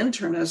 and the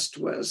internist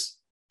was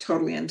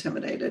totally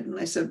intimidated. And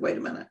I said, wait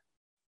a minute,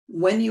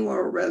 when you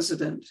were a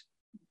resident,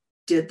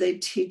 did they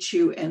teach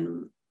you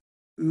and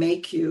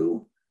make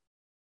you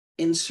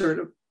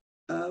insert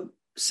a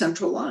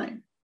central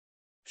line?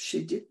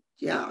 She did.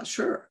 Yeah,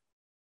 sure.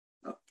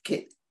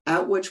 Okay.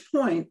 At which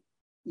point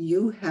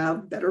you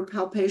have better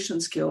palpation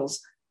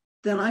skills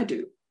than I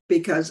do,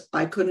 because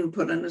I couldn't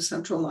put in a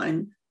central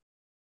line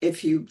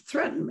if you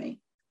threatened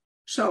me.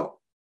 So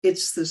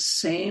it's the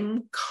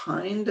same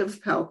kind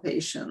of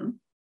palpation.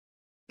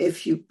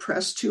 If you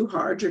press too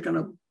hard, you're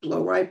going to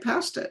blow right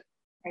past it.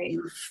 Right.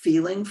 You're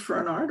feeling for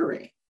an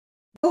artery.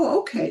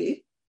 Oh,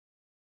 okay.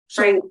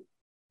 So right.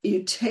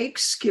 You take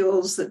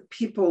skills that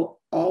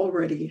people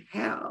already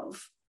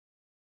have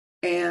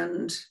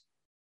and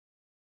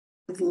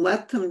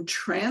let them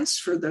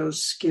transfer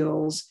those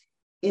skills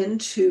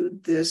into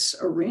this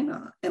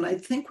arena. And I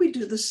think we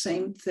do the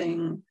same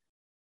thing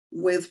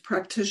with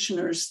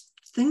practitioners'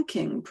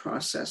 thinking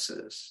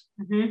processes.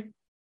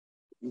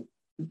 Mm-hmm.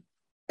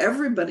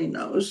 Everybody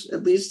knows,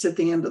 at least at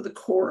the end of the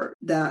course,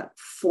 that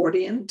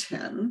 40 and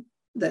 10,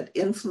 that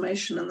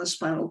inflammation in the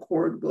spinal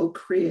cord will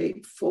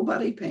create full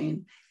body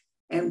pain,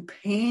 and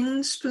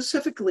pain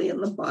specifically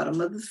in the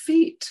bottom of the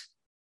feet.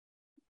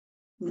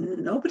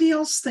 Nobody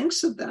else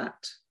thinks of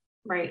that.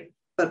 Right.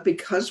 But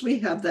because we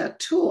have that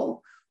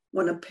tool,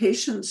 when a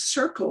patient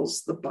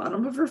circles the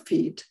bottom of her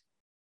feet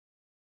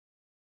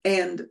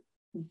and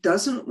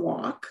doesn't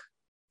walk,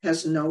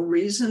 has no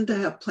reason to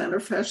have plantar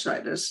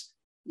fasciitis,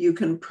 you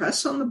can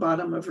press on the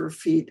bottom of her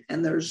feet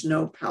and there's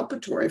no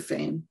palpatory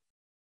pain,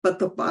 but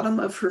the bottom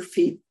of her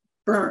feet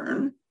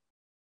burn.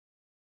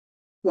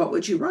 What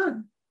would you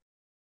run?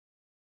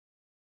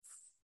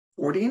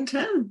 40 and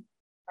 10.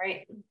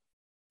 Right.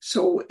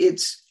 So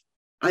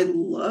I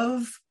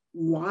love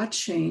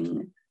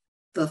watching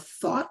the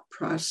thought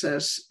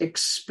process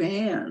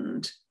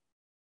expand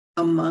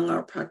among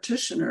our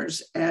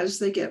practitioners as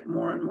they get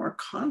more and more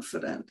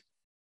confident.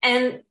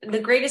 And the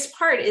greatest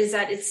part is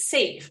that it's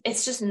safe.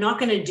 It's just not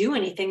going to do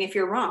anything if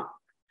you're wrong.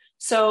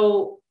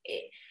 So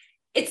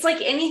it's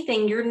like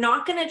anything. You're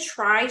not going to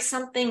try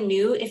something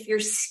new if you're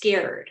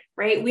scared,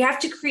 right? We have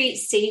to create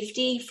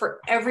safety for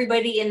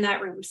everybody in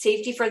that room,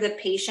 safety for the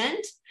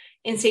patient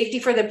and safety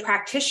for the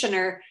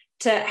practitioner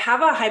to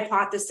have a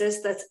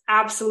hypothesis that's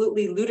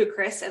absolutely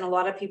ludicrous in a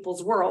lot of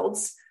people's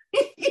worlds.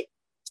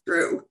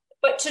 True.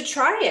 But to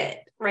try it,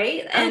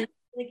 right? And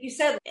like you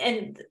said,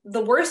 and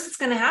the worst that's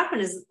going to happen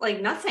is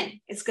like nothing.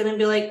 It's going to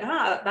be like,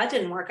 that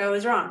didn't work. I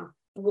was wrong.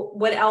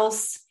 What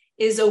else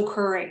is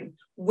occurring?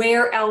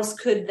 Where else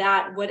could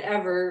that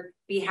whatever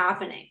be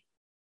happening?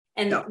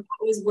 And that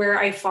was where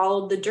I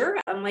followed the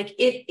dura. I'm like,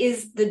 it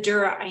is the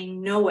dura. I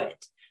know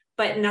it.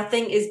 But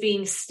nothing is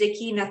being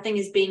sticky. Nothing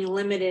is being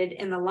limited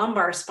in the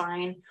lumbar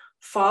spine.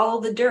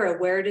 Follow the dura.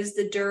 Where does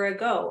the dura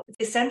go?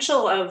 It's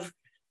essential of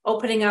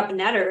opening up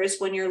netters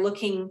when you're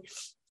looking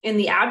in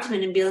the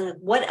abdomen and being like,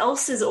 what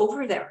else is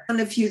over there?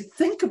 And if you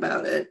think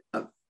about it,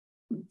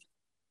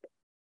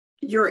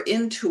 your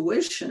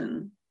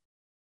intuition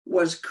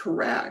was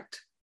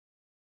correct.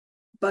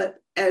 But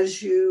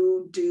as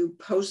you do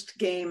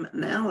post-game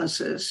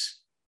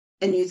analysis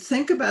and you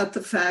think about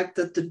the fact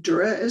that the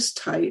dura is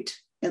tight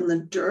and the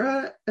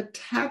dura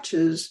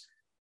attaches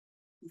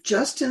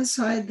just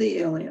inside the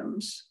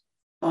iliums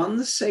on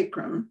the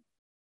sacrum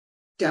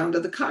down to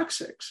the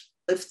coccyx.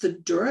 If the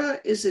dura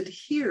is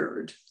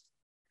adhered,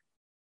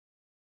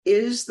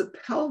 is the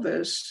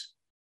pelvis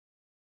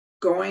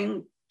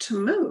going to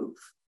move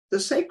the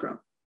sacrum?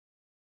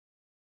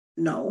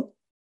 No.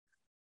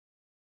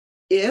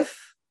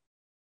 If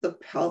the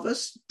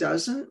pelvis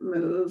doesn't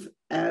move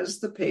as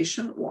the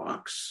patient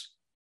walks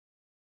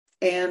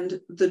and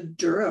the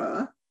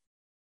dura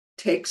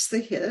takes the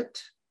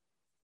hit,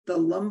 the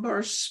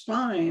lumbar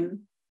spine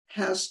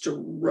has to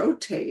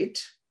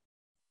rotate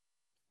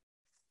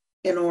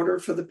in order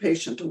for the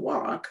patient to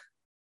walk,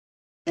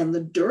 and the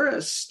dura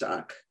is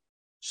stuck.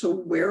 So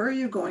where are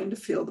you going to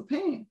feel the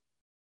pain?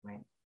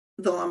 Right.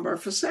 The lumbar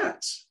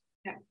facets.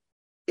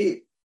 Yeah.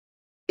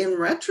 In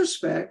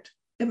retrospect,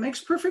 it makes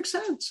perfect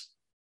sense.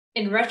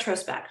 In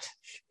retrospect.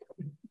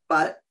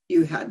 But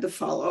you had to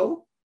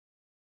follow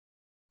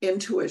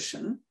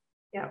intuition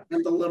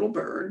and the little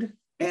bird,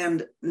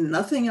 and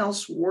nothing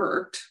else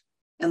worked,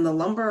 and the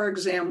lumbar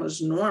exam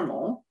was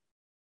normal.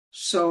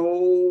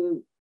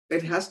 So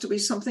it has to be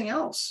something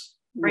else.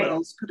 Right. What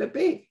else could it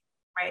be?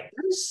 Right.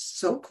 That is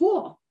so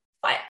cool.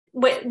 But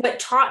what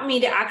taught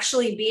me to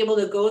actually be able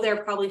to go there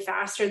probably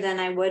faster than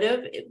I would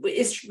have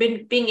is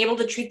being able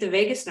to treat the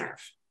vagus nerve.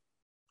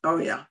 Oh,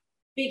 yeah.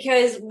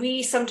 Because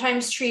we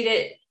sometimes treat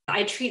it,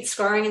 I treat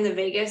scarring in the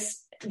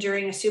vagus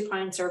during a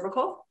supine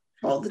cervical.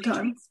 All the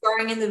time.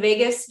 Scarring in the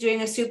vagus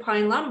doing a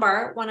supine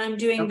lumbar when I'm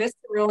doing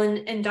visceral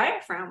and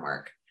diaphragm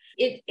work.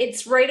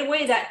 It's right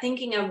away that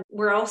thinking of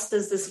where else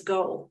does this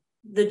go?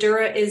 The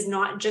dura is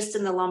not just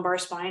in the lumbar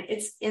spine,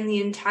 it's in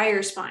the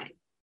entire spine.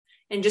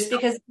 And just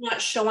because it's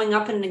not showing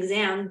up in an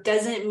exam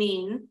doesn't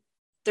mean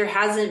there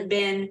hasn't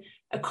been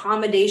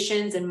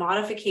accommodations and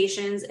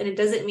modifications, and it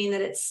doesn't mean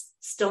that it's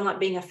still not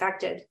being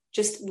affected.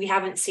 Just we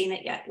haven't seen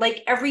it yet,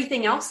 like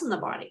everything else in the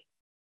body.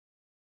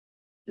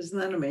 Isn't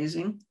that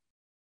amazing?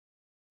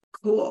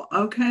 Cool.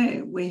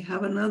 Okay, we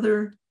have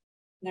another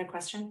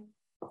Question.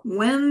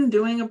 When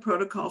doing a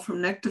protocol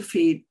from neck to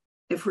feet,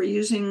 if we're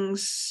using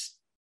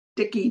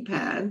sticky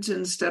pads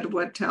instead of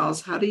wet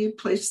towels, how do you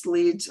place the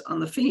leads on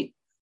the feet?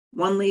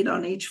 One lead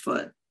on each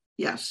foot?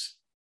 Yes.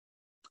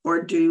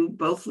 Or do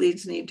both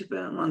leads need to be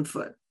on one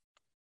foot?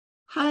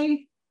 Hi.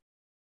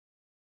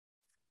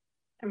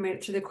 I made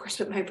it through the course,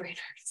 but my brain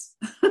hurts.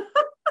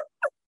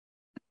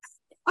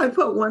 I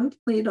put one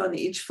lead on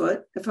each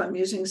foot if I'm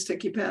using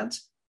sticky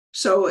pads.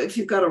 So if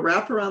you've got a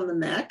wrap around the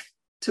neck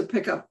to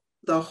pick up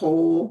the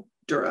whole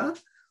dura,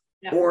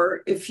 yeah.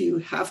 Or if you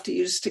have to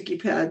use sticky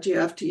pads, you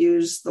have to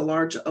use the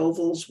large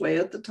ovals way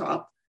at the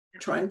top.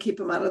 Try and keep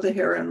them out of the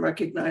hair and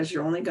recognize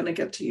you're only going to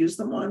get to use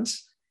them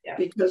once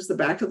because the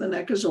back of the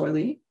neck is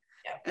oily.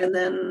 Yeah. And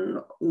then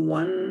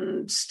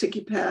one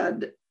sticky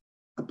pad,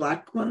 a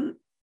black one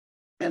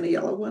and a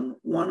yellow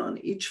one on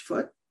each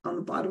foot, on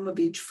the bottom of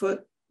each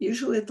foot,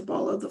 usually at the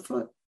ball of the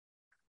foot.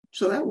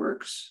 So that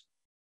works.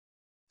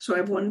 So I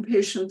have one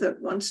patient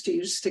that wants to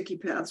use sticky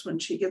pads when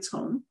she gets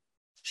home.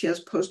 She has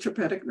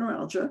post-herpetic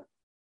neuralgia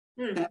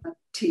at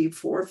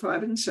T4,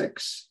 5, and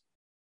 6.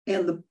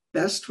 And the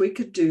best we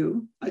could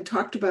do, I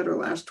talked about her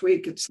last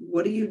week, it's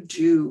what do you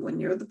do when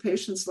you're the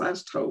patient's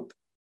last hope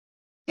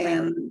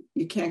and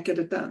you can't get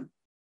it done?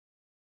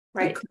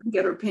 Right. I couldn't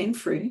get her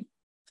pain-free.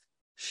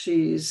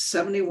 She's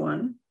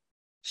 71.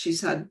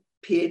 She's had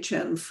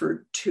PHN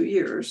for 2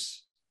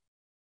 years.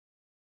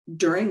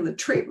 During the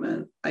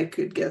treatment, I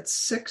could get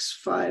 6,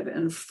 5,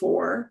 and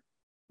 4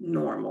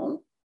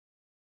 normal.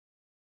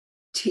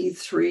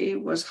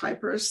 T3 was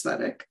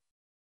hyperesthetic.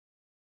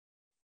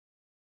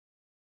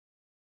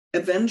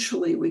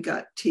 Eventually, we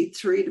got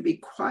T3 to be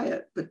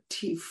quiet, but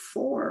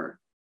T4,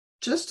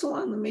 just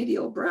along the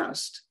medial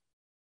breast,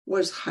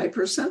 was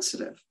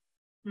hypersensitive.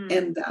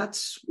 And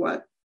that's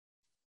what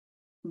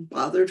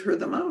bothered her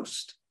the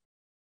most.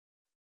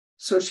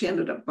 So she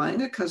ended up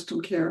buying a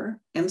custom care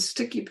and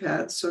sticky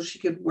pads so she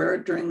could wear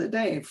it during the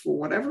day. For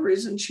whatever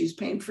reason, she's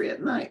pain-free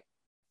at night.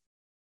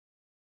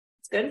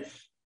 It's good.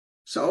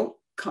 So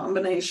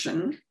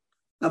combination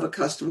of a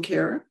custom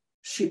care.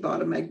 She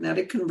bought a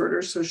magnetic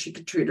converter so she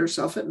could treat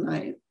herself at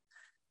night.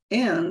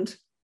 And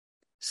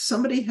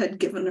somebody had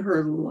given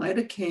her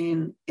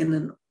lidocaine in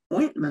an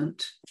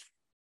ointment,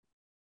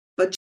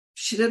 but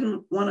she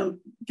didn't want to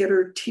get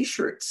her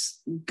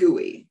t-shirts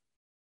gooey.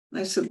 And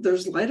I said,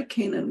 there's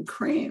lidocaine in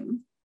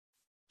cream.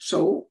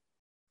 So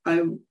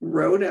I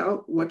wrote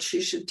out what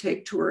she should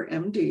take to her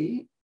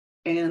MD,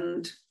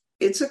 and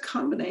it's a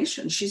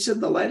combination. She said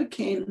the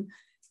lidocaine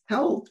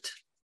helped,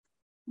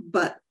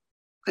 but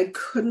I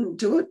couldn't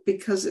do it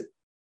because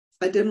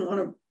I didn't want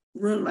to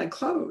ruin my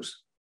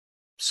clothes.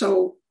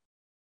 So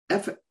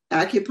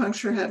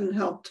acupuncture hadn't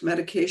helped,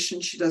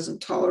 medication she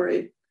doesn't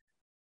tolerate,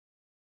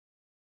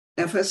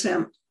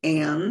 FSM,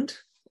 and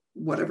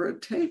whatever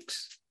it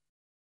takes,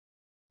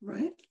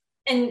 right?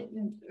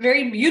 And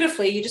very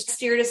beautifully, you just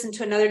steered us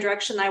into another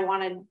direction I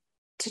wanted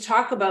to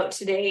talk about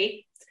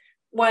today,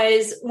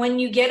 was when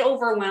you get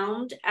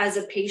overwhelmed as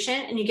a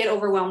patient and you get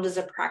overwhelmed as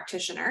a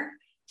practitioner,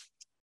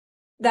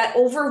 that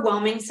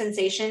overwhelming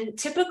sensation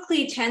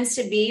typically tends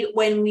to be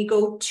when we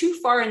go too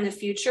far in the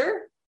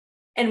future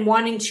and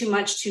wanting too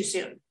much too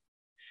soon.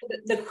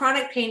 The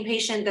chronic pain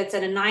patient that's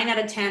at a 9 out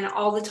of 10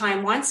 all the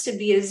time wants to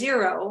be a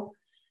 0,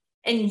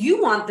 and you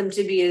want them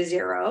to be a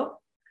 0.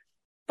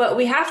 But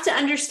we have to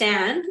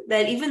understand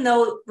that even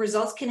though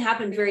results can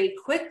happen very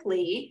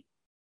quickly,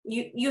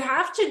 you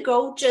have to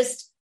go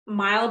just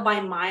mile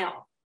by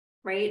mile,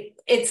 right?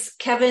 It's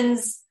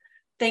Kevin's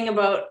thing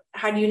about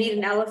how do you need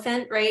an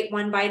elephant, right?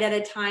 One bite at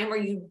a time, or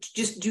you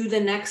just do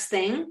the next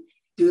thing.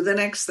 Do the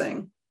next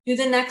thing. Do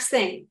the next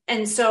thing.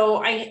 And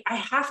so I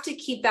have to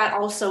keep that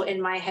also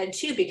in my head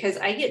too, because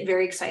I get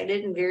very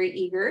excited and very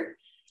eager.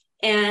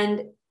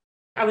 And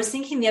I was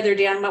thinking the other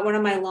day on one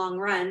of my long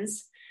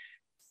runs,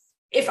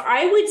 if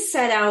I would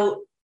set out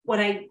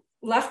when I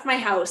left my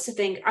house to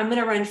think I'm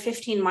going to run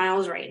 15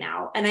 miles right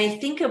now, and I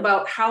think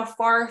about how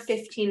far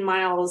 15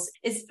 miles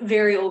is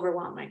very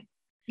overwhelming.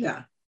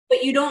 Yeah.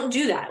 But you don't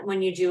do that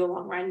when you do a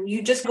long run.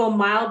 You just go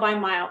mile by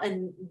mile.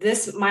 And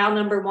this mile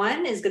number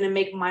 1 is going to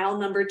make mile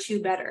number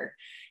 2 better.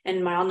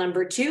 And mile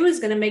number 2 is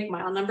going to make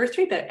mile number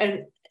 3 better.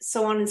 And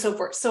so on and so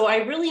forth. So I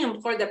really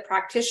implore the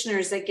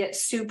practitioners that get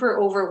super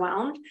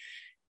overwhelmed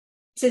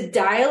to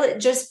dial it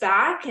just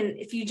back. And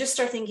if you just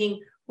start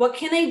thinking, what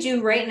can I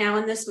do right now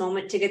in this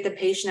moment to get the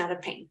patient out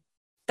of pain?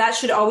 That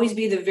should always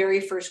be the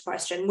very first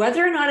question.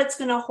 Whether or not it's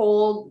going to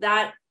hold,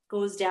 that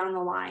goes down the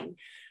line.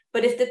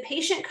 But if the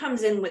patient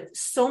comes in with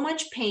so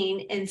much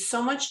pain and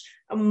so much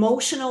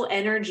emotional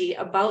energy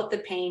about the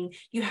pain,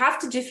 you have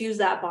to diffuse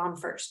that bomb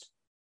first.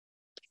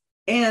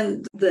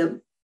 And the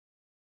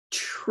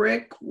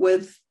trick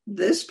with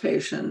this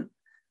patient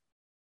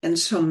and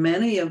so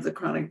many of the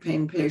chronic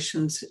pain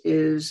patients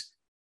is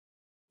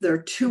there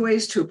are two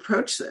ways to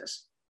approach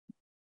this.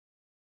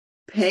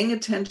 Paying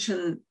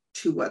attention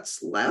to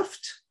what's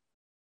left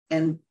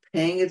and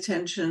paying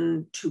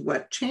attention to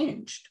what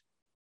changed.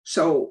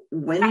 So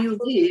when you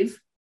leave,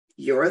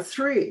 you're a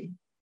 3.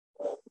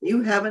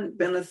 You haven't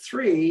been a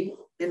 3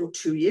 in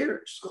 2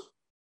 years.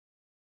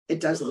 It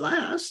doesn't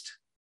last.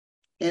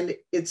 And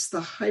it's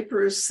the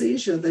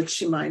hyperesthesia that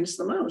she minds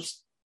the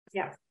most.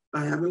 Yeah.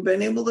 I haven't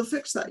been able to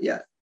fix that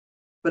yet.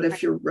 But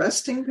if your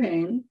resting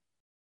pain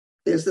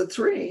is a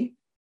 3,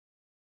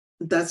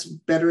 that's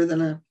better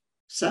than a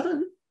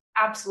 7.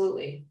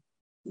 Absolutely.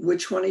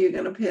 Which one are you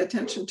going to pay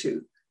attention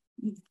to?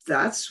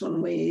 That's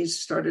when we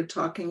started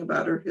talking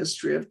about her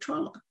history of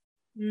trauma.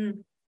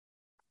 Mm.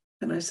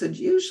 And I said,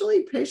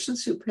 usually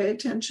patients who pay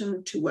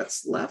attention to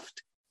what's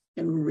left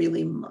and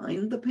really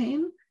mind the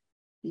pain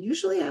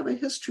usually have a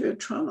history of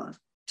trauma.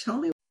 Tell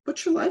me,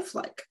 what's your life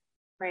like?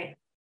 Right.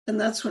 And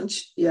that's when,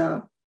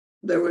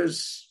 there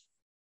was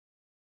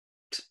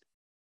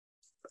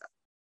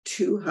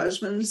 2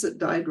 husbands that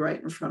died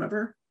right in front of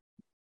her.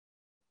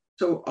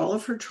 So all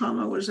of her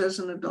trauma was as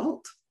an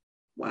adult.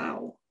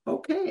 Wow.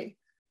 Okay.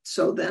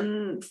 So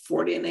then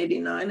 40 and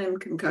 89 and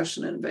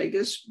concussion in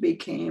Vegas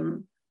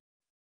became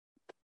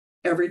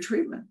every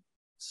treatment.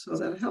 So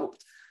that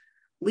helped.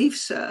 Leaf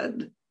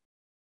said,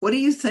 what do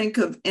you think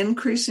of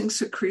increasing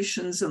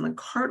secretions in the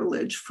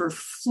cartilage for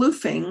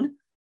floofing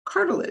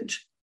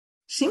cartilage?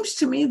 Seems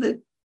to me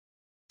that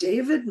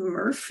David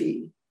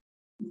Murphy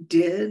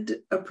did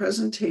a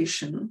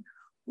presentation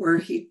where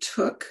he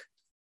took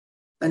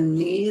a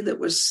knee that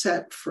was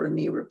set for a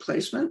knee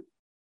replacement,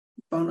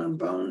 bone on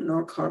bone,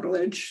 no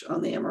cartilage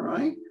on the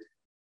MRI.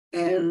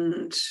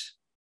 And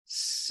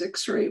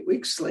 6 or 8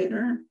 weeks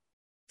later,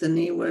 the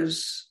knee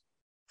was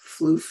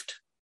floofed.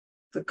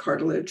 The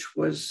cartilage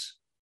was,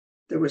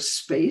 there was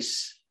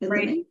space in the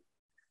knee.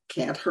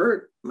 Can't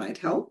hurt, might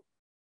help.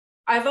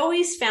 I've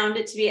always found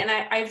it to be, and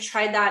I've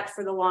tried that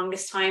for the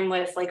longest time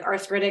with like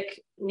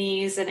arthritic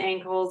knees and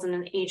ankles and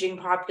an aging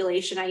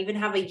population. I even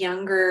have a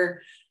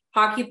younger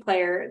hockey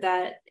player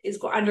that is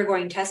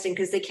undergoing testing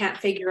because they can't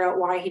figure out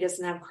why he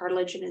doesn't have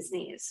cartilage in his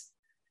knees.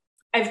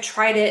 I've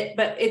tried it,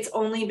 but it's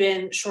only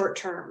been short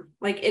term.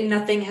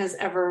 Nothing has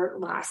ever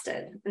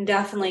lasted, and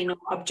definitely no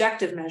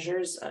objective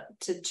measures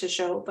to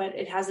show, but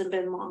it hasn't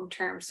been long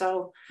term.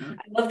 So I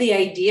love the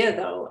idea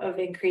though of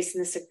increasing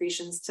the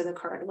secretions to the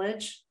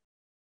cartilage.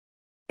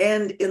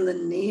 And in the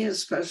knee,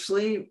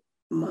 especially,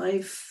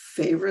 my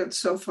favorite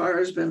so far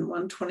has been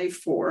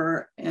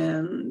 124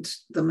 and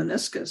the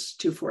meniscus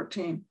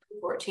 214.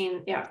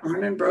 14, yeah.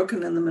 Torn and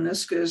broken in the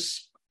meniscus.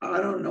 I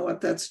don't know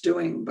what that's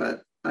doing,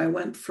 but I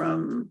went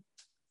from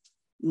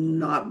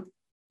not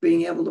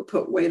being able to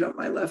put weight on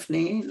my left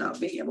knee,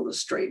 not being able to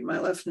straighten my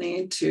left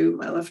knee, to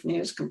my left knee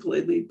is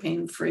completely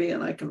pain-free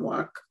and I can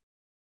walk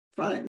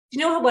fine. You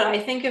know what I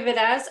think of it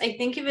as? I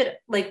think of it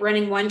like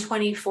running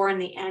 124 in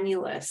the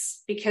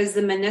annulus, because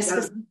the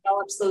meniscus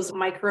develops those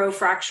micro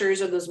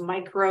fractures or those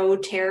micro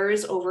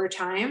tears over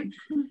time.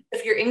 Mm-hmm.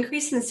 If you're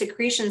increasing the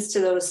secretions to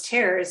those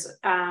tears,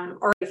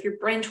 or if you're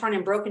brain torn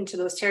and broken to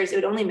those tears, it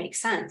would only make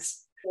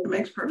sense. It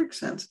makes perfect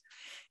sense.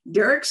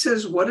 Derek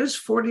says, what does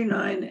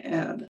 49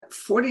 add?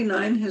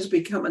 49 has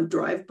become a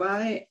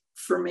drive-by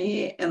for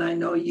me, and I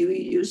know you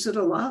use it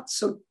a lot,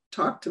 so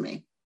talk to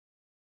me.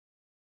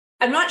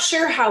 I'm not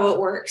sure how it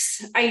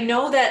works. I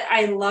know that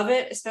I love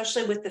it,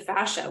 especially with the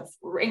fascia,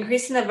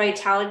 increasing the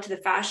vitality to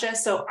the fascia.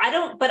 So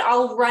but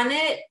I'll run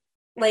it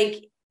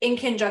like in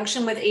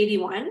conjunction with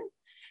 81.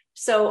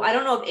 So I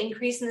don't know if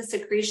increasing the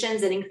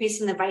secretions and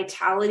increasing the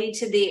vitality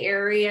to the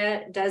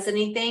area does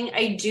anything.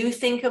 I do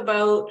think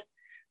about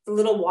the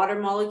little water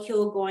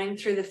molecule going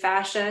through the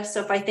fascia.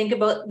 So if I think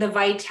about the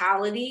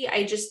vitality,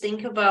 I just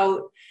think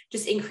about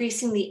just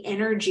increasing the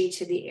energy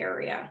to the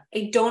area.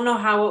 I don't know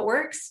how it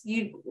works.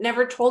 You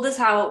never told us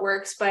how it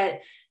works,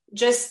 but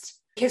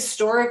just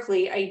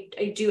historically,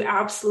 I do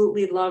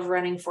absolutely love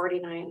running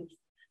 49.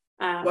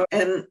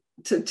 And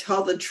to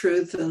tell the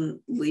truth, and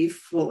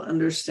Leaf will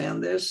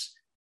understand this,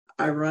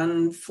 I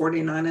run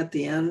 49 at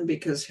the end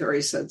because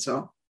Harry said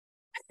so.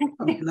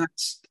 And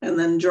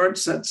then George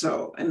said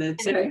so. And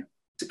it's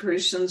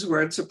secretions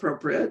where it's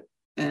appropriate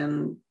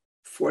and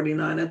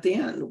 49 at the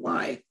end.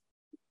 Why?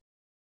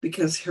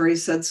 Because Harry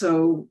said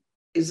so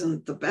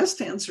isn't the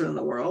best answer in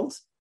the world,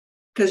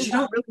 because you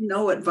don't really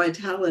know what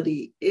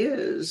vitality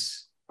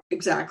is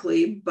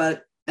exactly,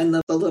 and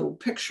the little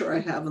picture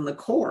I have in the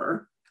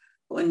core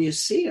when you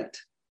see it,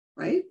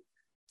 right?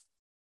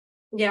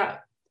 Yeah.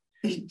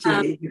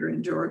 Here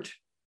in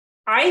George.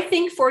 I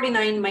think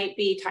 49 might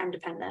be time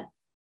dependent.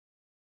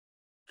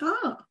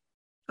 Oh,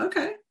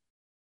 okay.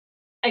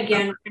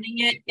 Again, running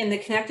it in the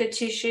connective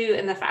tissue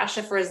and the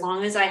fascia for as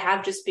long as I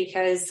have, just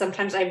because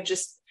sometimes I've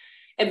just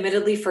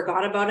admittedly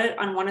forgot about it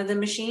on one of the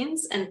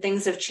machines and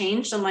things have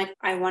changed. I'm like,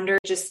 I wonder,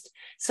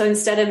 so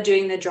instead of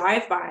doing the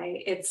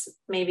drive-by, it's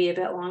maybe a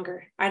bit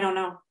longer. I don't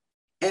know.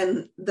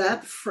 And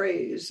that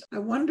phrase, I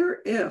wonder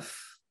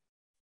if,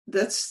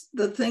 That's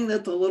the thing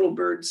that the little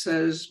bird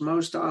says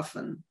most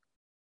often.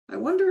 I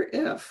wonder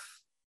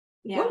if,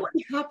 what would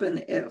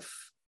happen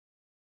if?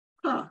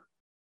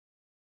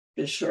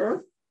 You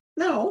sure?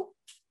 No.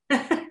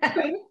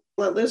 Okay.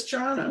 Well, at least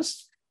you're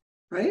honest,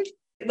 right?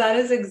 That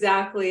is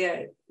exactly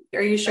it.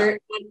 Are you sure?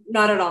 Yeah.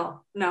 Not at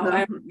all. No, I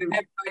have no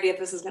idea if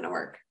this is going to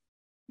work.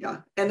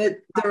 Yeah. And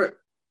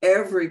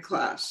every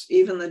class,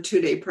 even the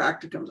 2-day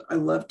practicums, I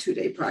love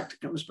 2-day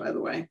practicums, by the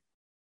way.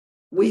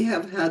 We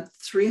have had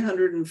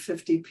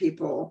 350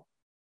 people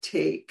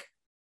take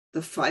the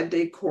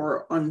 5-day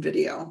core on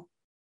video.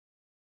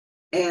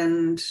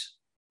 And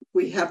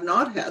we have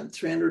not had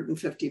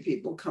 350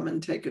 people come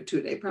and take a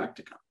 2-day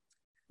practicum.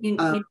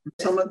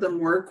 Some of them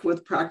work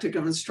with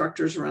practicum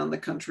instructors around the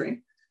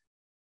country,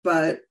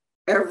 but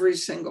every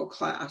single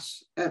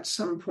class at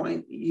some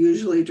point,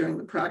 usually during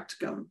the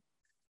practicum,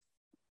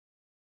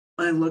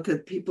 I look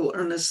at people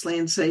earnestly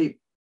and say,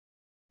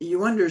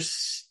 you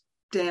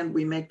understand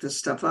we make this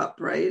stuff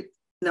up, right?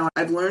 Now,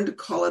 I've learned to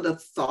call it a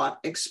thought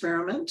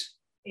experiment.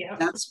 Yeah.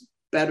 That's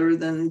better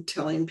than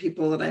telling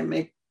people that I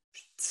make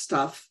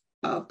stuff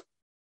up.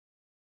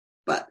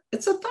 But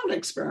it's a thought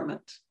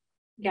experiment.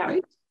 Yeah.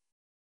 Right?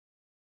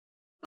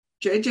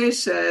 JJ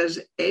says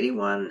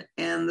 81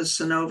 and the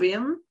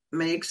synovium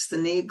makes the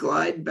knee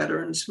glide better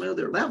and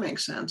smoother. That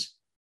makes sense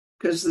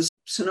because the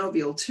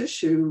synovial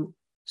tissue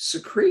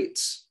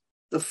secretes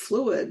the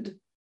fluid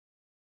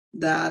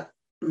that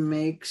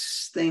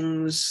makes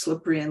things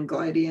slippery and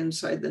glidey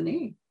inside the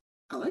knee.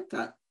 I like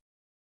that.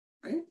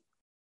 Right?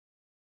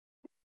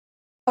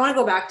 I want to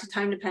go back to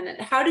time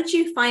dependent. How did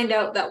you find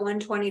out that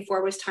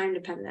 124 was time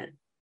dependent?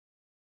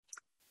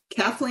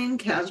 Kathleen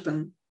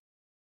Casbin.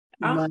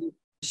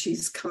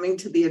 She's coming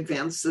to the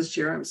advanced this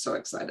year. I'm so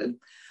excited.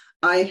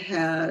 I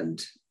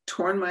had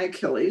torn my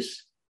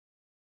Achilles.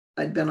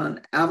 I'd been on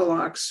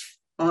Avalox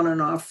on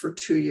and off for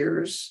 2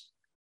 years.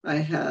 I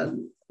had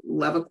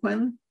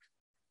Levaquin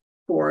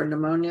for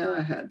pneumonia.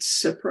 I had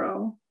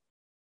Cipro.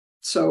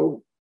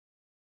 So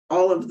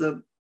all of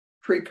the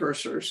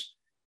precursors.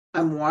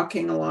 I'm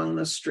walking along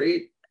the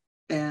street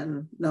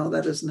and no,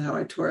 that isn't how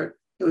I tore it.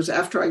 It was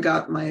after I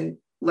got my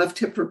left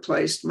hip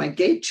replaced, my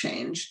gait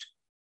changed,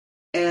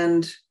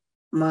 and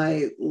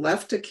my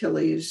left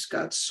Achilles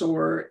got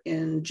sore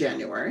in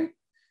January,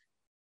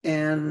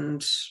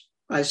 and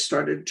I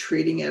started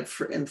treating it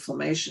for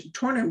inflammation.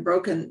 Torn and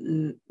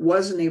broken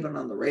wasn't even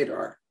on the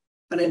radar.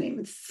 I didn't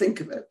even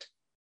think of it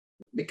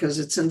because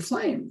it's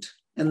inflamed.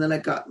 And then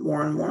it got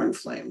more and more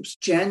inflamed.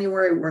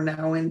 January, we're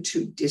now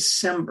into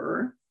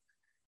December,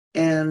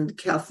 and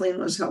Kathleen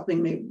was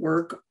helping me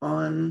work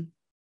on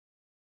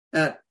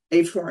at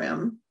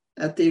A4M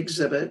at the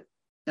exhibit,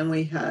 and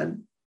we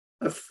had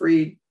a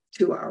free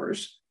 2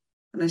 hours.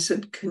 And I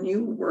said, can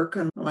you work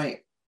on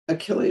my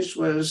Achilles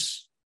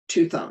was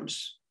 2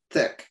 thumbs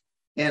thick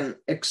and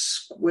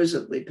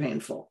exquisitely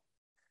painful.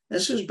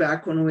 This was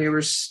back when we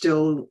were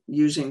still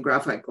using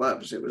graphite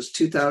gloves. It was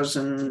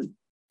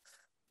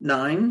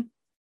 2009.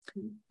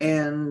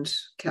 And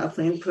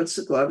Kathleen puts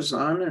the gloves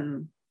on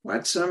and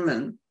wets them.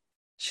 And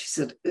she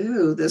said,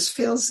 ooh, this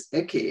feels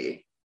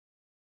icky.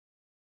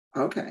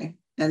 Okay.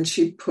 And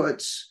she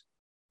puts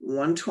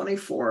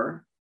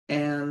 124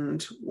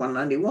 and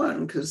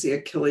 191 because the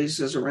Achilles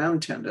is a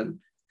round tendon.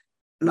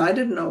 And I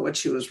didn't know what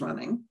she was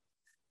running.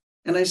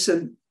 And I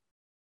said,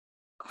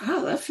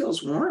 wow, that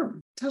feels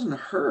warm. It doesn't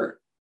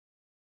hurt.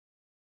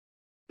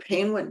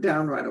 Pain went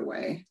down right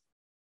away.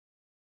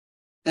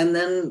 And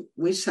then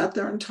we sat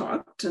there and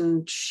talked,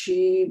 and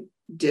she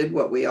did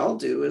what we all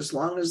do. As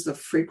long as the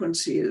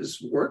frequency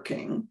is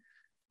working,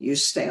 you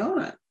stay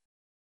on it.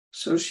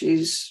 So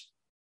she's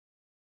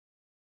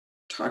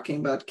talking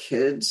about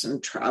kids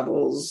and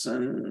travels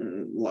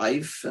and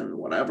life and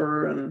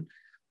whatever. And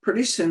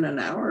pretty soon an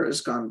hour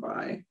has gone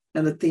by.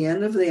 And at the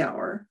end of the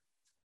hour,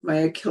 my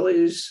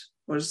Achilles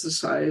was the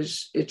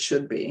size it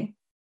should be. It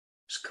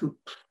was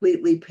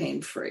completely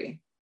pain-free.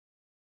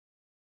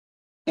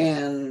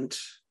 And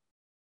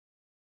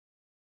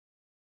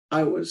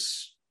I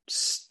was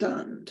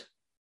stunned.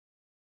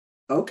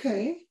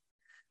 Okay.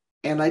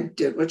 And I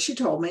did what she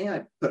told me.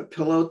 I put a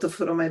pillow at the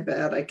foot of my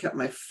bed. I kept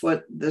my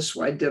foot this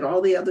way. I did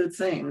all the other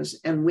things.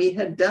 And we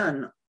had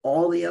done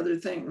all the other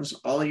things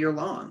all year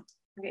long.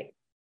 Right.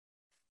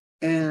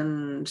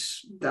 And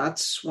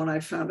that's when I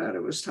found out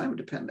it was time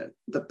dependent.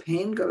 The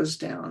pain goes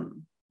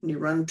down when you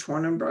run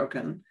torn and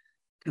broken,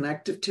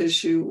 connective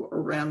tissue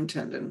or round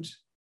tendons.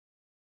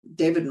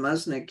 David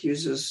Musnick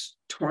uses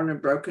torn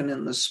and broken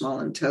in the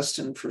small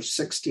intestine for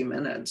 60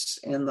 minutes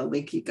in the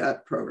leaky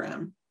gut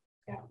program.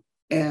 Yeah.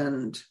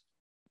 And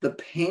the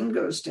pain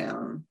goes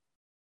down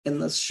in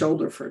the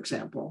shoulder, for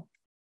example,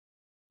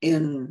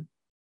 in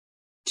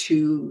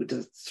 2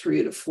 to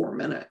 3 to 4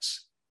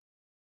 minutes.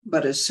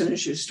 But as soon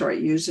as you start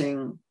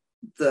using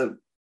the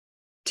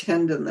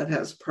tendon that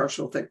has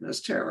partial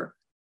thickness tear,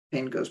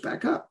 pain goes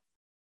back up.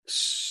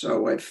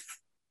 So I've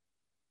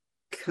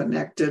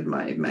connected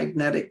my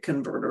magnetic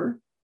converter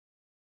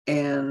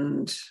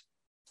and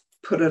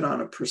put it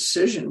on a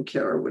precision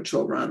care, which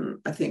will run,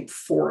 I think,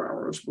 4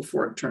 hours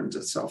before it turns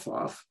itself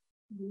off.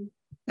 Mm-hmm.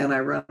 And I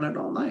run it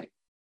all night.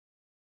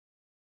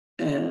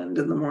 And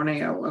in the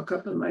morning, I woke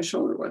up and my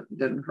shoulder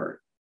didn't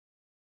hurt.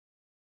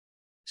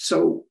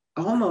 So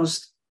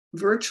almost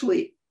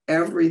virtually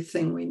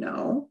everything we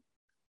know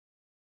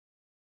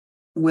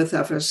with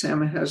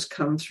FSM has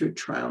come through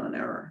trial and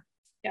error.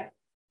 Yeah.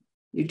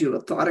 You do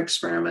a thought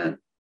experiment,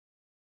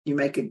 you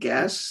make a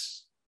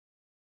guess,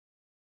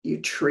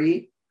 you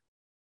treat,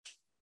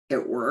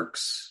 it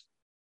works.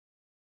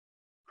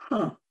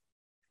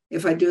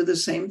 If I do the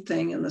same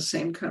thing in the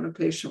same kind of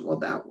patient, will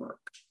that work?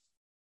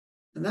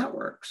 And that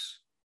works.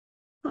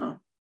 And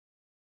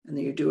then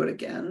you do it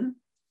again.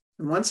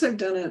 And once I've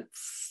done it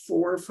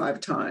 4 or 5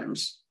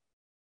 times,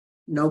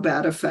 no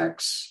bad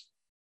effects,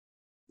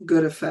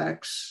 good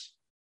effects,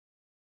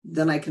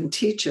 then I can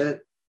teach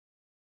it.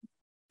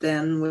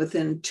 Then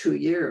within 2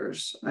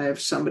 years, I have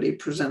somebody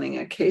presenting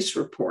a case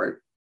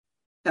report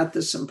at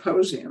the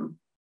symposium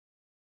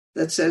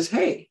that says,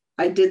 hey,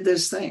 I did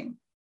this thing.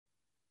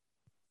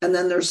 And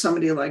then there's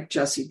somebody like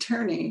Jessie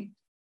Tierney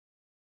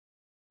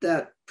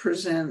that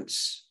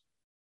presents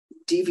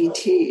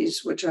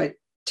DVTs, which I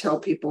tell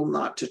people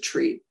not to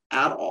treat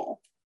at all.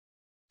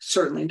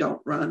 Certainly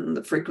don't run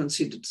the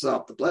frequency to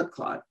dissolve the blood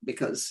clot,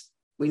 because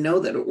we know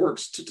that it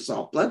works to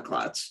dissolve blood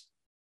clots.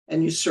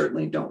 And you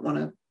certainly don't want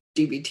a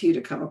DVT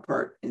to come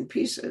apart in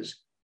pieces.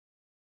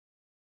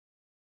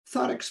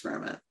 Thought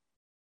experiment.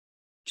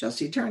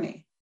 Jessie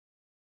Tierney.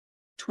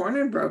 Torn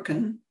and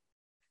broken,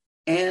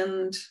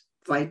 and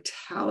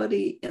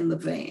vitality in the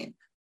vein.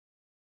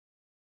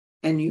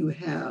 And you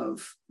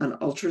have an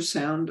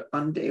ultrasound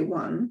on day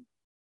 1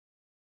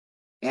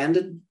 and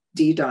a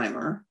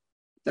D-dimer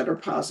that are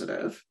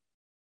positive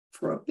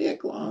for a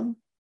big, long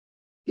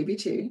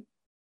DVT.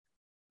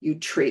 You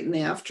treat in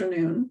the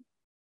afternoon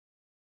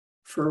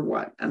for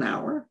what, an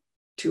hour,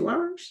 2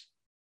 hours?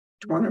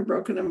 Torn and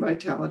broken in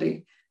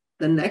vitality.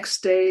 The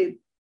next day,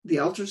 the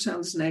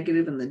ultrasound's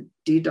negative and the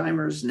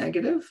D-dimer's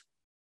negative.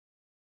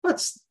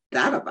 What's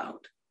that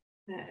about?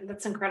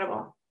 That's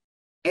incredible.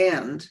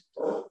 And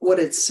what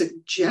it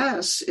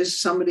suggests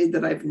is somebody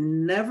that I've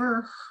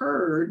never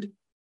heard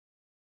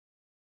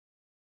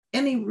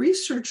any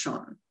research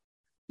on.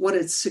 What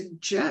it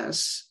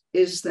suggests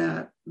is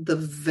that the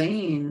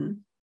vein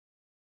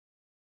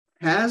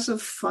has a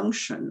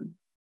function.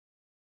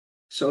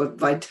 So if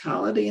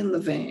vitality in the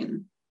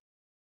vein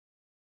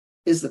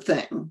is the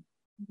thing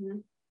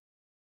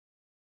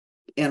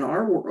in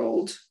our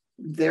world,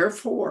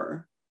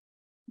 therefore,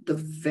 the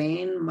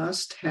vein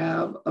must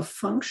have a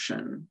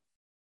function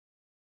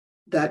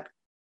that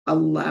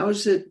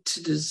allows it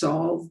to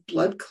dissolve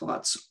blood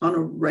clots on a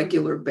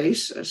regular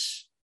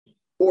basis,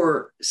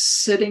 or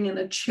sitting in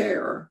a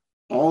chair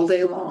all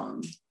day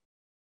long.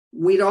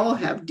 We'd all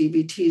have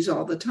DVTs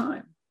all the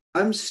time.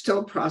 I'm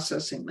still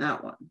processing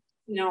that one.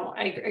 No,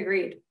 I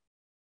agreed.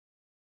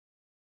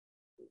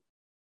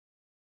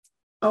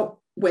 Oh,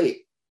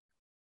 wait.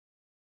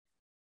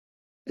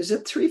 Is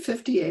it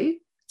 3:58?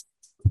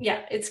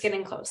 Yeah, it's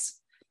getting close.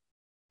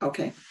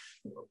 Okay.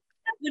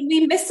 When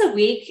we miss a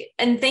week,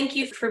 and thank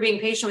you for being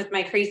patient with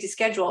my crazy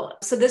schedule.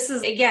 So this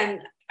is,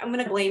 again, I'm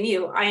going to blame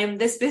you. I am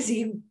this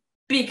busy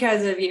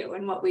because of you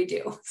and what we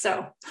do.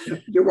 So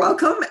you're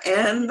welcome.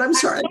 And I'm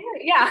sorry.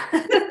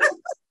 Yeah.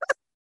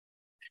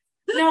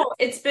 No,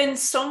 it's been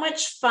so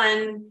much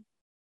fun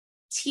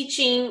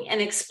teaching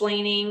and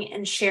explaining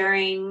and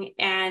sharing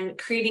and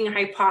creating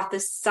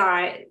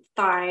hypothesized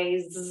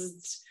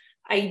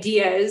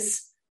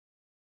ideas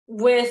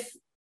with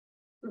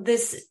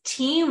this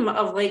team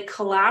of like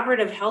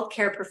collaborative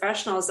healthcare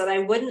professionals that I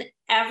wouldn't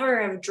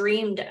ever have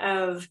dreamed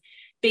of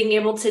being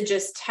able to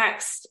just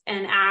text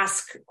and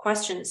ask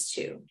questions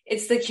to.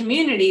 It's the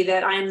community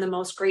that I'm the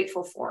most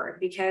grateful for,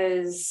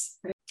 because...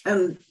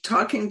 And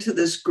talking to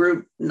this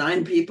group,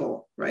 9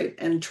 people, right?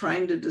 And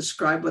trying to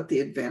describe what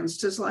the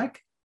advanced is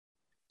like.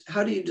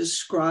 How do you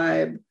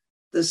describe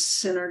the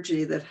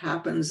synergy that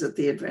happens at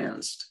the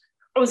advanced?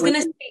 I was going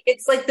to say,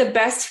 it's like the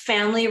best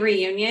family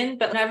reunion,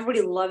 but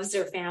everybody loves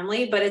their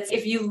family. But it's,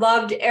 if you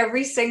loved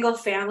every single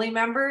family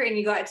member and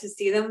you got to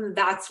see them,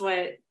 that's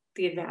what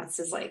the advanced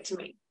is like to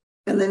me.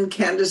 And then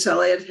Candace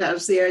Elliott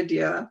has the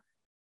idea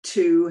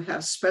to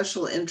have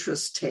special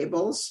interest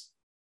tables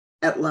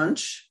at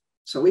lunch.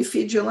 So we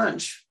feed you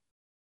lunch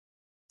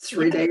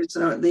 3 days.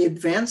 The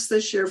advance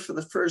this year for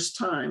the first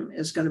time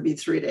is going to be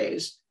 3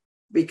 days,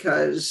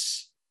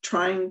 because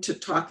trying to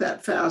talk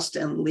that fast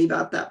and leave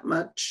out that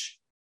much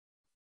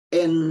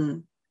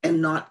and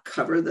not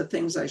cover the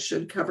things I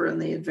should cover in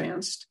the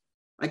advanced,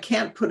 I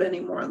can't put any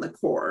more in the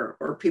core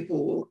or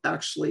people will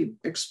actually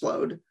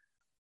explode.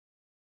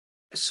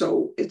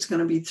 So it's going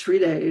to be 3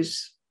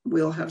 days.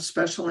 We'll have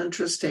special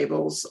interest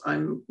tables.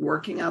 I'm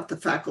working out the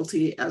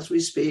faculty as we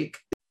speak.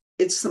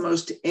 It's the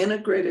most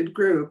integrated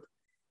group.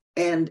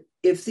 And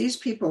if these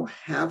people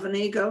have an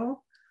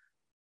ego,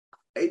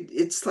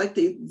 it's like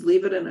they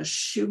leave it in a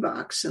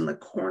shoebox in the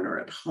corner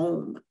at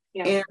home.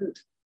 Yeah. And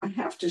I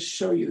have to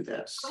show you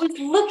this. I was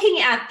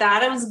looking at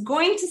that. I was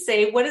going to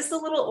say, what is the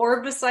little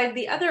orb beside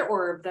the other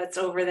orb that's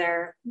over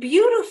there?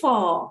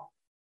 Beautiful.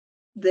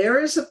 There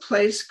is a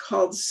place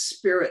called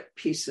Spirit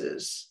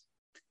Pieces,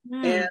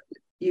 and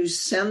you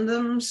send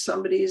them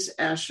somebody's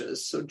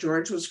ashes. So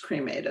George was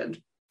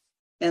cremated,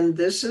 and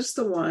this is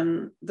the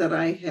one that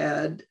I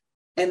had,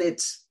 and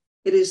it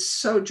is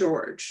so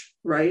George,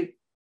 right?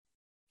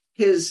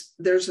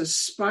 There's a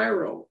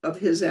spiral of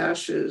his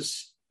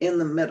ashes in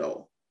the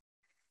middle,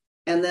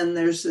 and then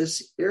there's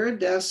this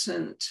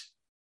iridescent,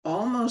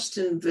 almost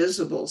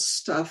invisible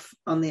stuff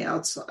on the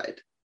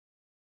outside.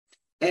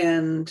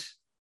 And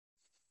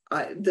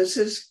I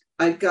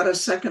got a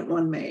second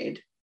one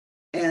made,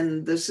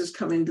 and this is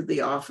coming to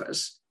the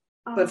office.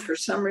 Oh. But for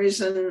some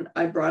reason,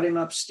 I brought him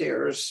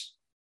upstairs,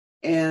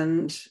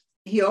 and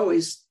he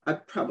always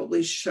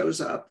probably shows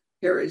up.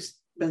 Harry's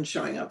been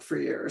showing up for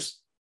years.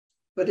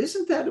 But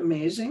isn't that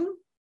amazing?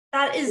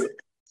 That is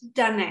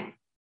stunning.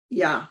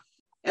 Yeah.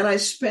 And I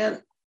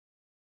spent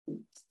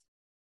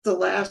the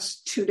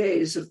last 2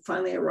 days, it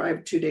finally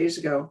arrived 2 days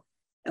ago,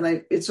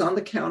 and it's on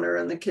the counter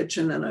in the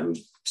kitchen, and I'm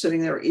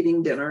sitting there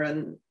eating dinner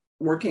and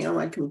working on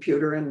my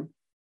computer, and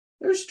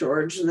there's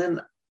George, and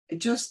then I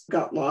just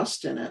got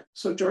lost in it.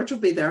 So George will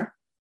be there.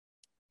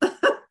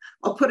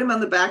 I'll put him on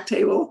the back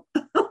table.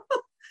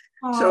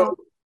 So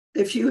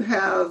if you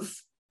have,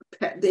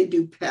 they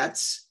do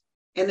pets,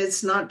 and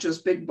it's not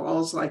just big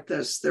balls like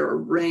this. There are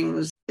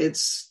rings.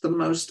 It's the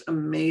most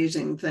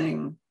amazing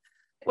thing.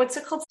 What's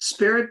it called?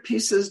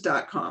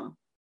 Spiritpieces.com.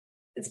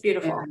 It's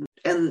beautiful.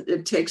 And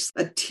it takes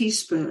a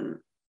teaspoon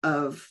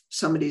of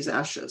somebody's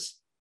ashes.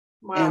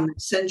 Wow. And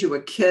send you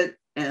a kit,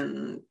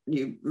 and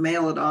you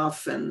mail it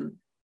off. And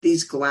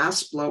these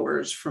glass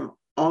blowers from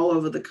all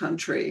over the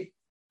country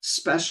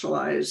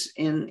specialize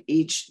in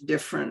each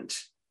different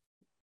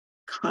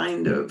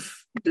kind of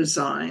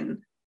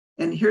design.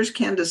 And here's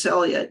Candace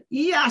Elliott.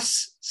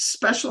 Yes,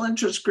 special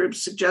interest group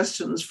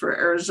suggestions for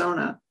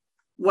Arizona.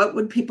 What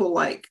would people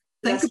like?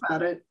 Think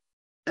about it.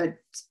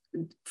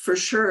 For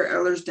sure,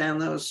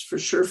 Ehlers-Danlos, for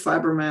sure,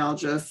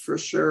 fibromyalgia, for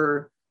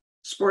sure,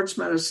 sports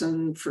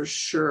medicine, for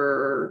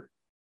sure,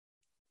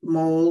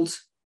 mold,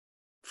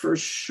 for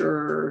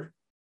sure.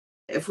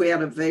 If we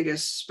had a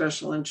Vegas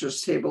special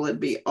interest table, it'd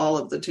be all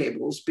of the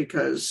tables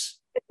because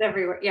it's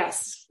everywhere.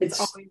 Yes, it's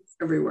always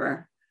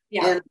everywhere.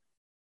 Yeah. And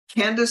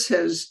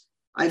Candace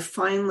I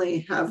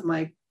finally have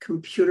my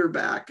computer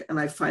back, and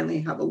I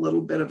finally have a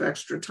little bit of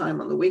extra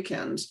time on the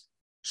weekends.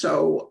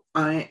 So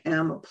I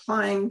am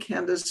applying,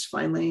 Candace,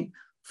 finally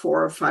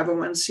for a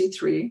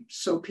 501c3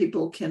 so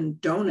people can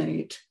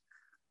donate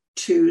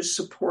to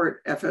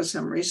support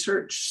FSM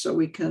research, so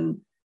we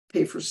can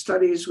pay for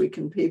studies, we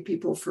can pay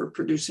people for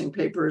producing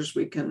papers,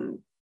 we can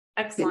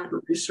pay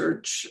for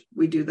research.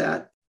 We do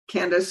that.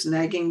 Candace,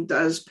 nagging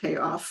does pay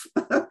off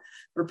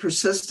for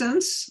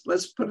persistence.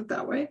 Let's put it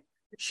that way.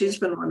 She's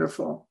been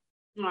wonderful.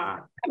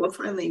 We're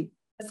finally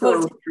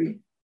 403.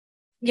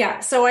 Yeah.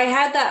 So I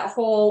had that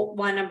whole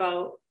one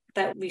about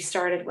that we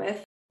started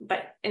with.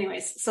 But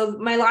anyways, so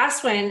my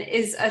last one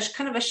is a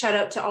kind of a shout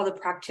out to all the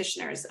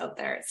practitioners out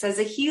there. It says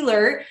a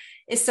healer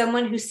is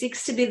someone who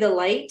seeks to be the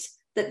light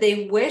that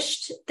they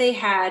wished they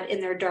had in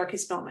their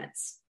darkest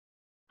moments.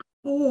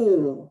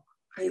 Oh,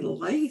 I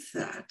like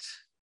that.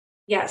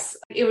 Yes.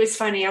 It was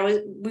funny.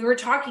 We were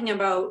talking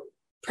about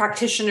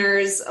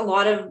practitioners. A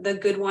lot of the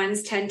good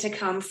ones tend to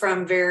come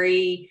from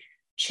very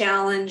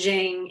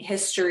challenging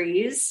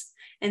histories.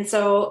 And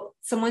so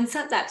someone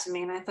sent that to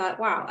me, and I thought,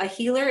 wow, a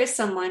healer is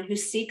someone who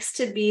seeks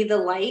to be the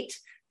light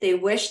they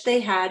wish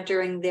they had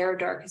during their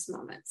darkest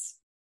moments.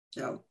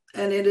 Yeah.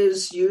 And it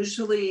is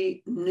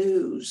usually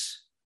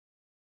news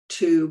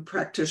to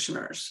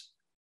practitioners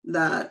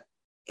that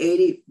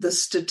the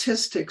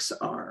statistics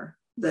are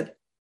that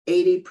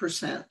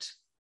 80%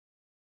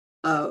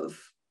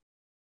 of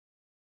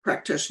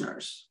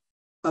practitioners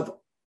of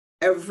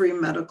every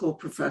medical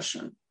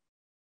profession,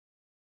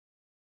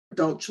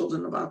 adult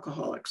children of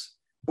alcoholics,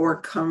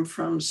 or come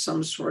from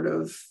some sort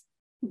of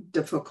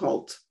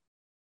difficult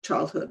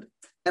childhood.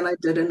 And I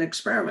did an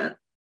experiment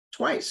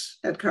twice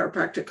at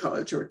chiropractic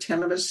college. There were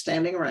 10 of us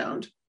standing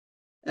around.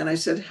 And I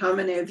said, how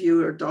many of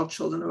you are adult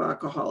children of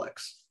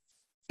alcoholics?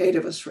 8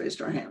 of us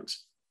raised our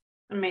hands.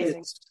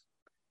 Amazing.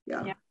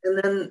 Yeah. And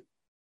then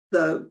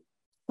the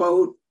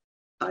quote,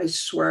 I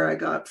swear I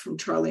got from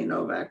Charlie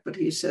Novak, but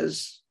he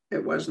says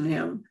it wasn't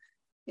him.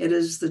 It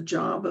is the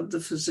job of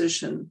the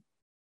physician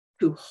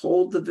to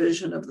hold the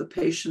vision of the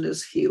patient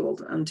as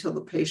healed until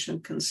the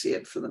patient can see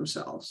it for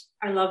themselves.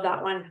 I love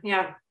that one.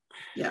 Yeah.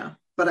 Yeah.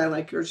 But I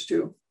like yours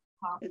too.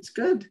 Wow. It's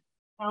good.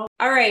 Well,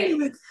 all right.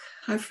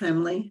 Our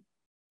family.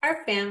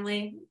 Our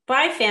family.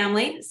 Bye,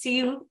 family. See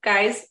you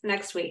guys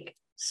next week.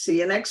 See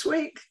you next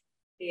week.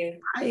 See you.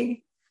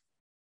 Bye.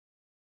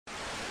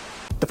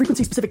 The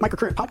Frequency Specific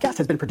Microcurrent podcast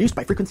has been produced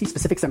by Frequency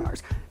Specific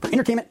Seminars for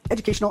entertainment,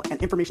 educational,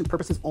 and information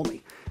purposes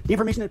only. The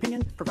information and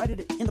opinion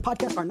provided in the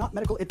podcast are not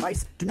medical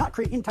advice, do not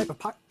create any type of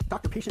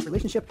doctor-patient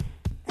relationship,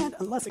 and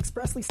unless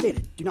expressly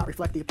stated, do not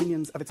reflect the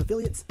opinions of its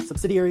affiliates,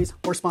 subsidiaries,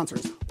 or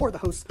sponsors, or the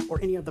hosts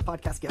or any of the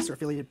podcast guests or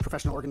affiliated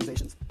professional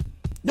organizations.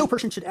 No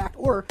person should act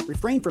or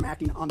refrain from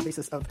acting on the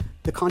basis of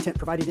the content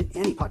provided in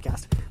any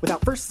podcast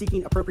without first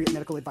seeking appropriate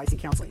medical advice and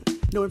counseling.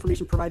 No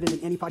information provided in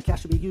any podcast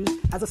should be used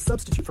as a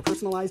substitute for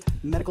personalized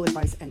medical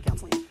advice and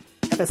counseling.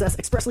 FSS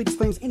expressly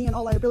disclaims any and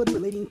all liability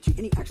relating to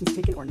any actions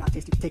taken or not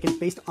taken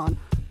based on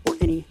or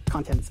any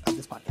contents of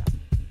this podcast.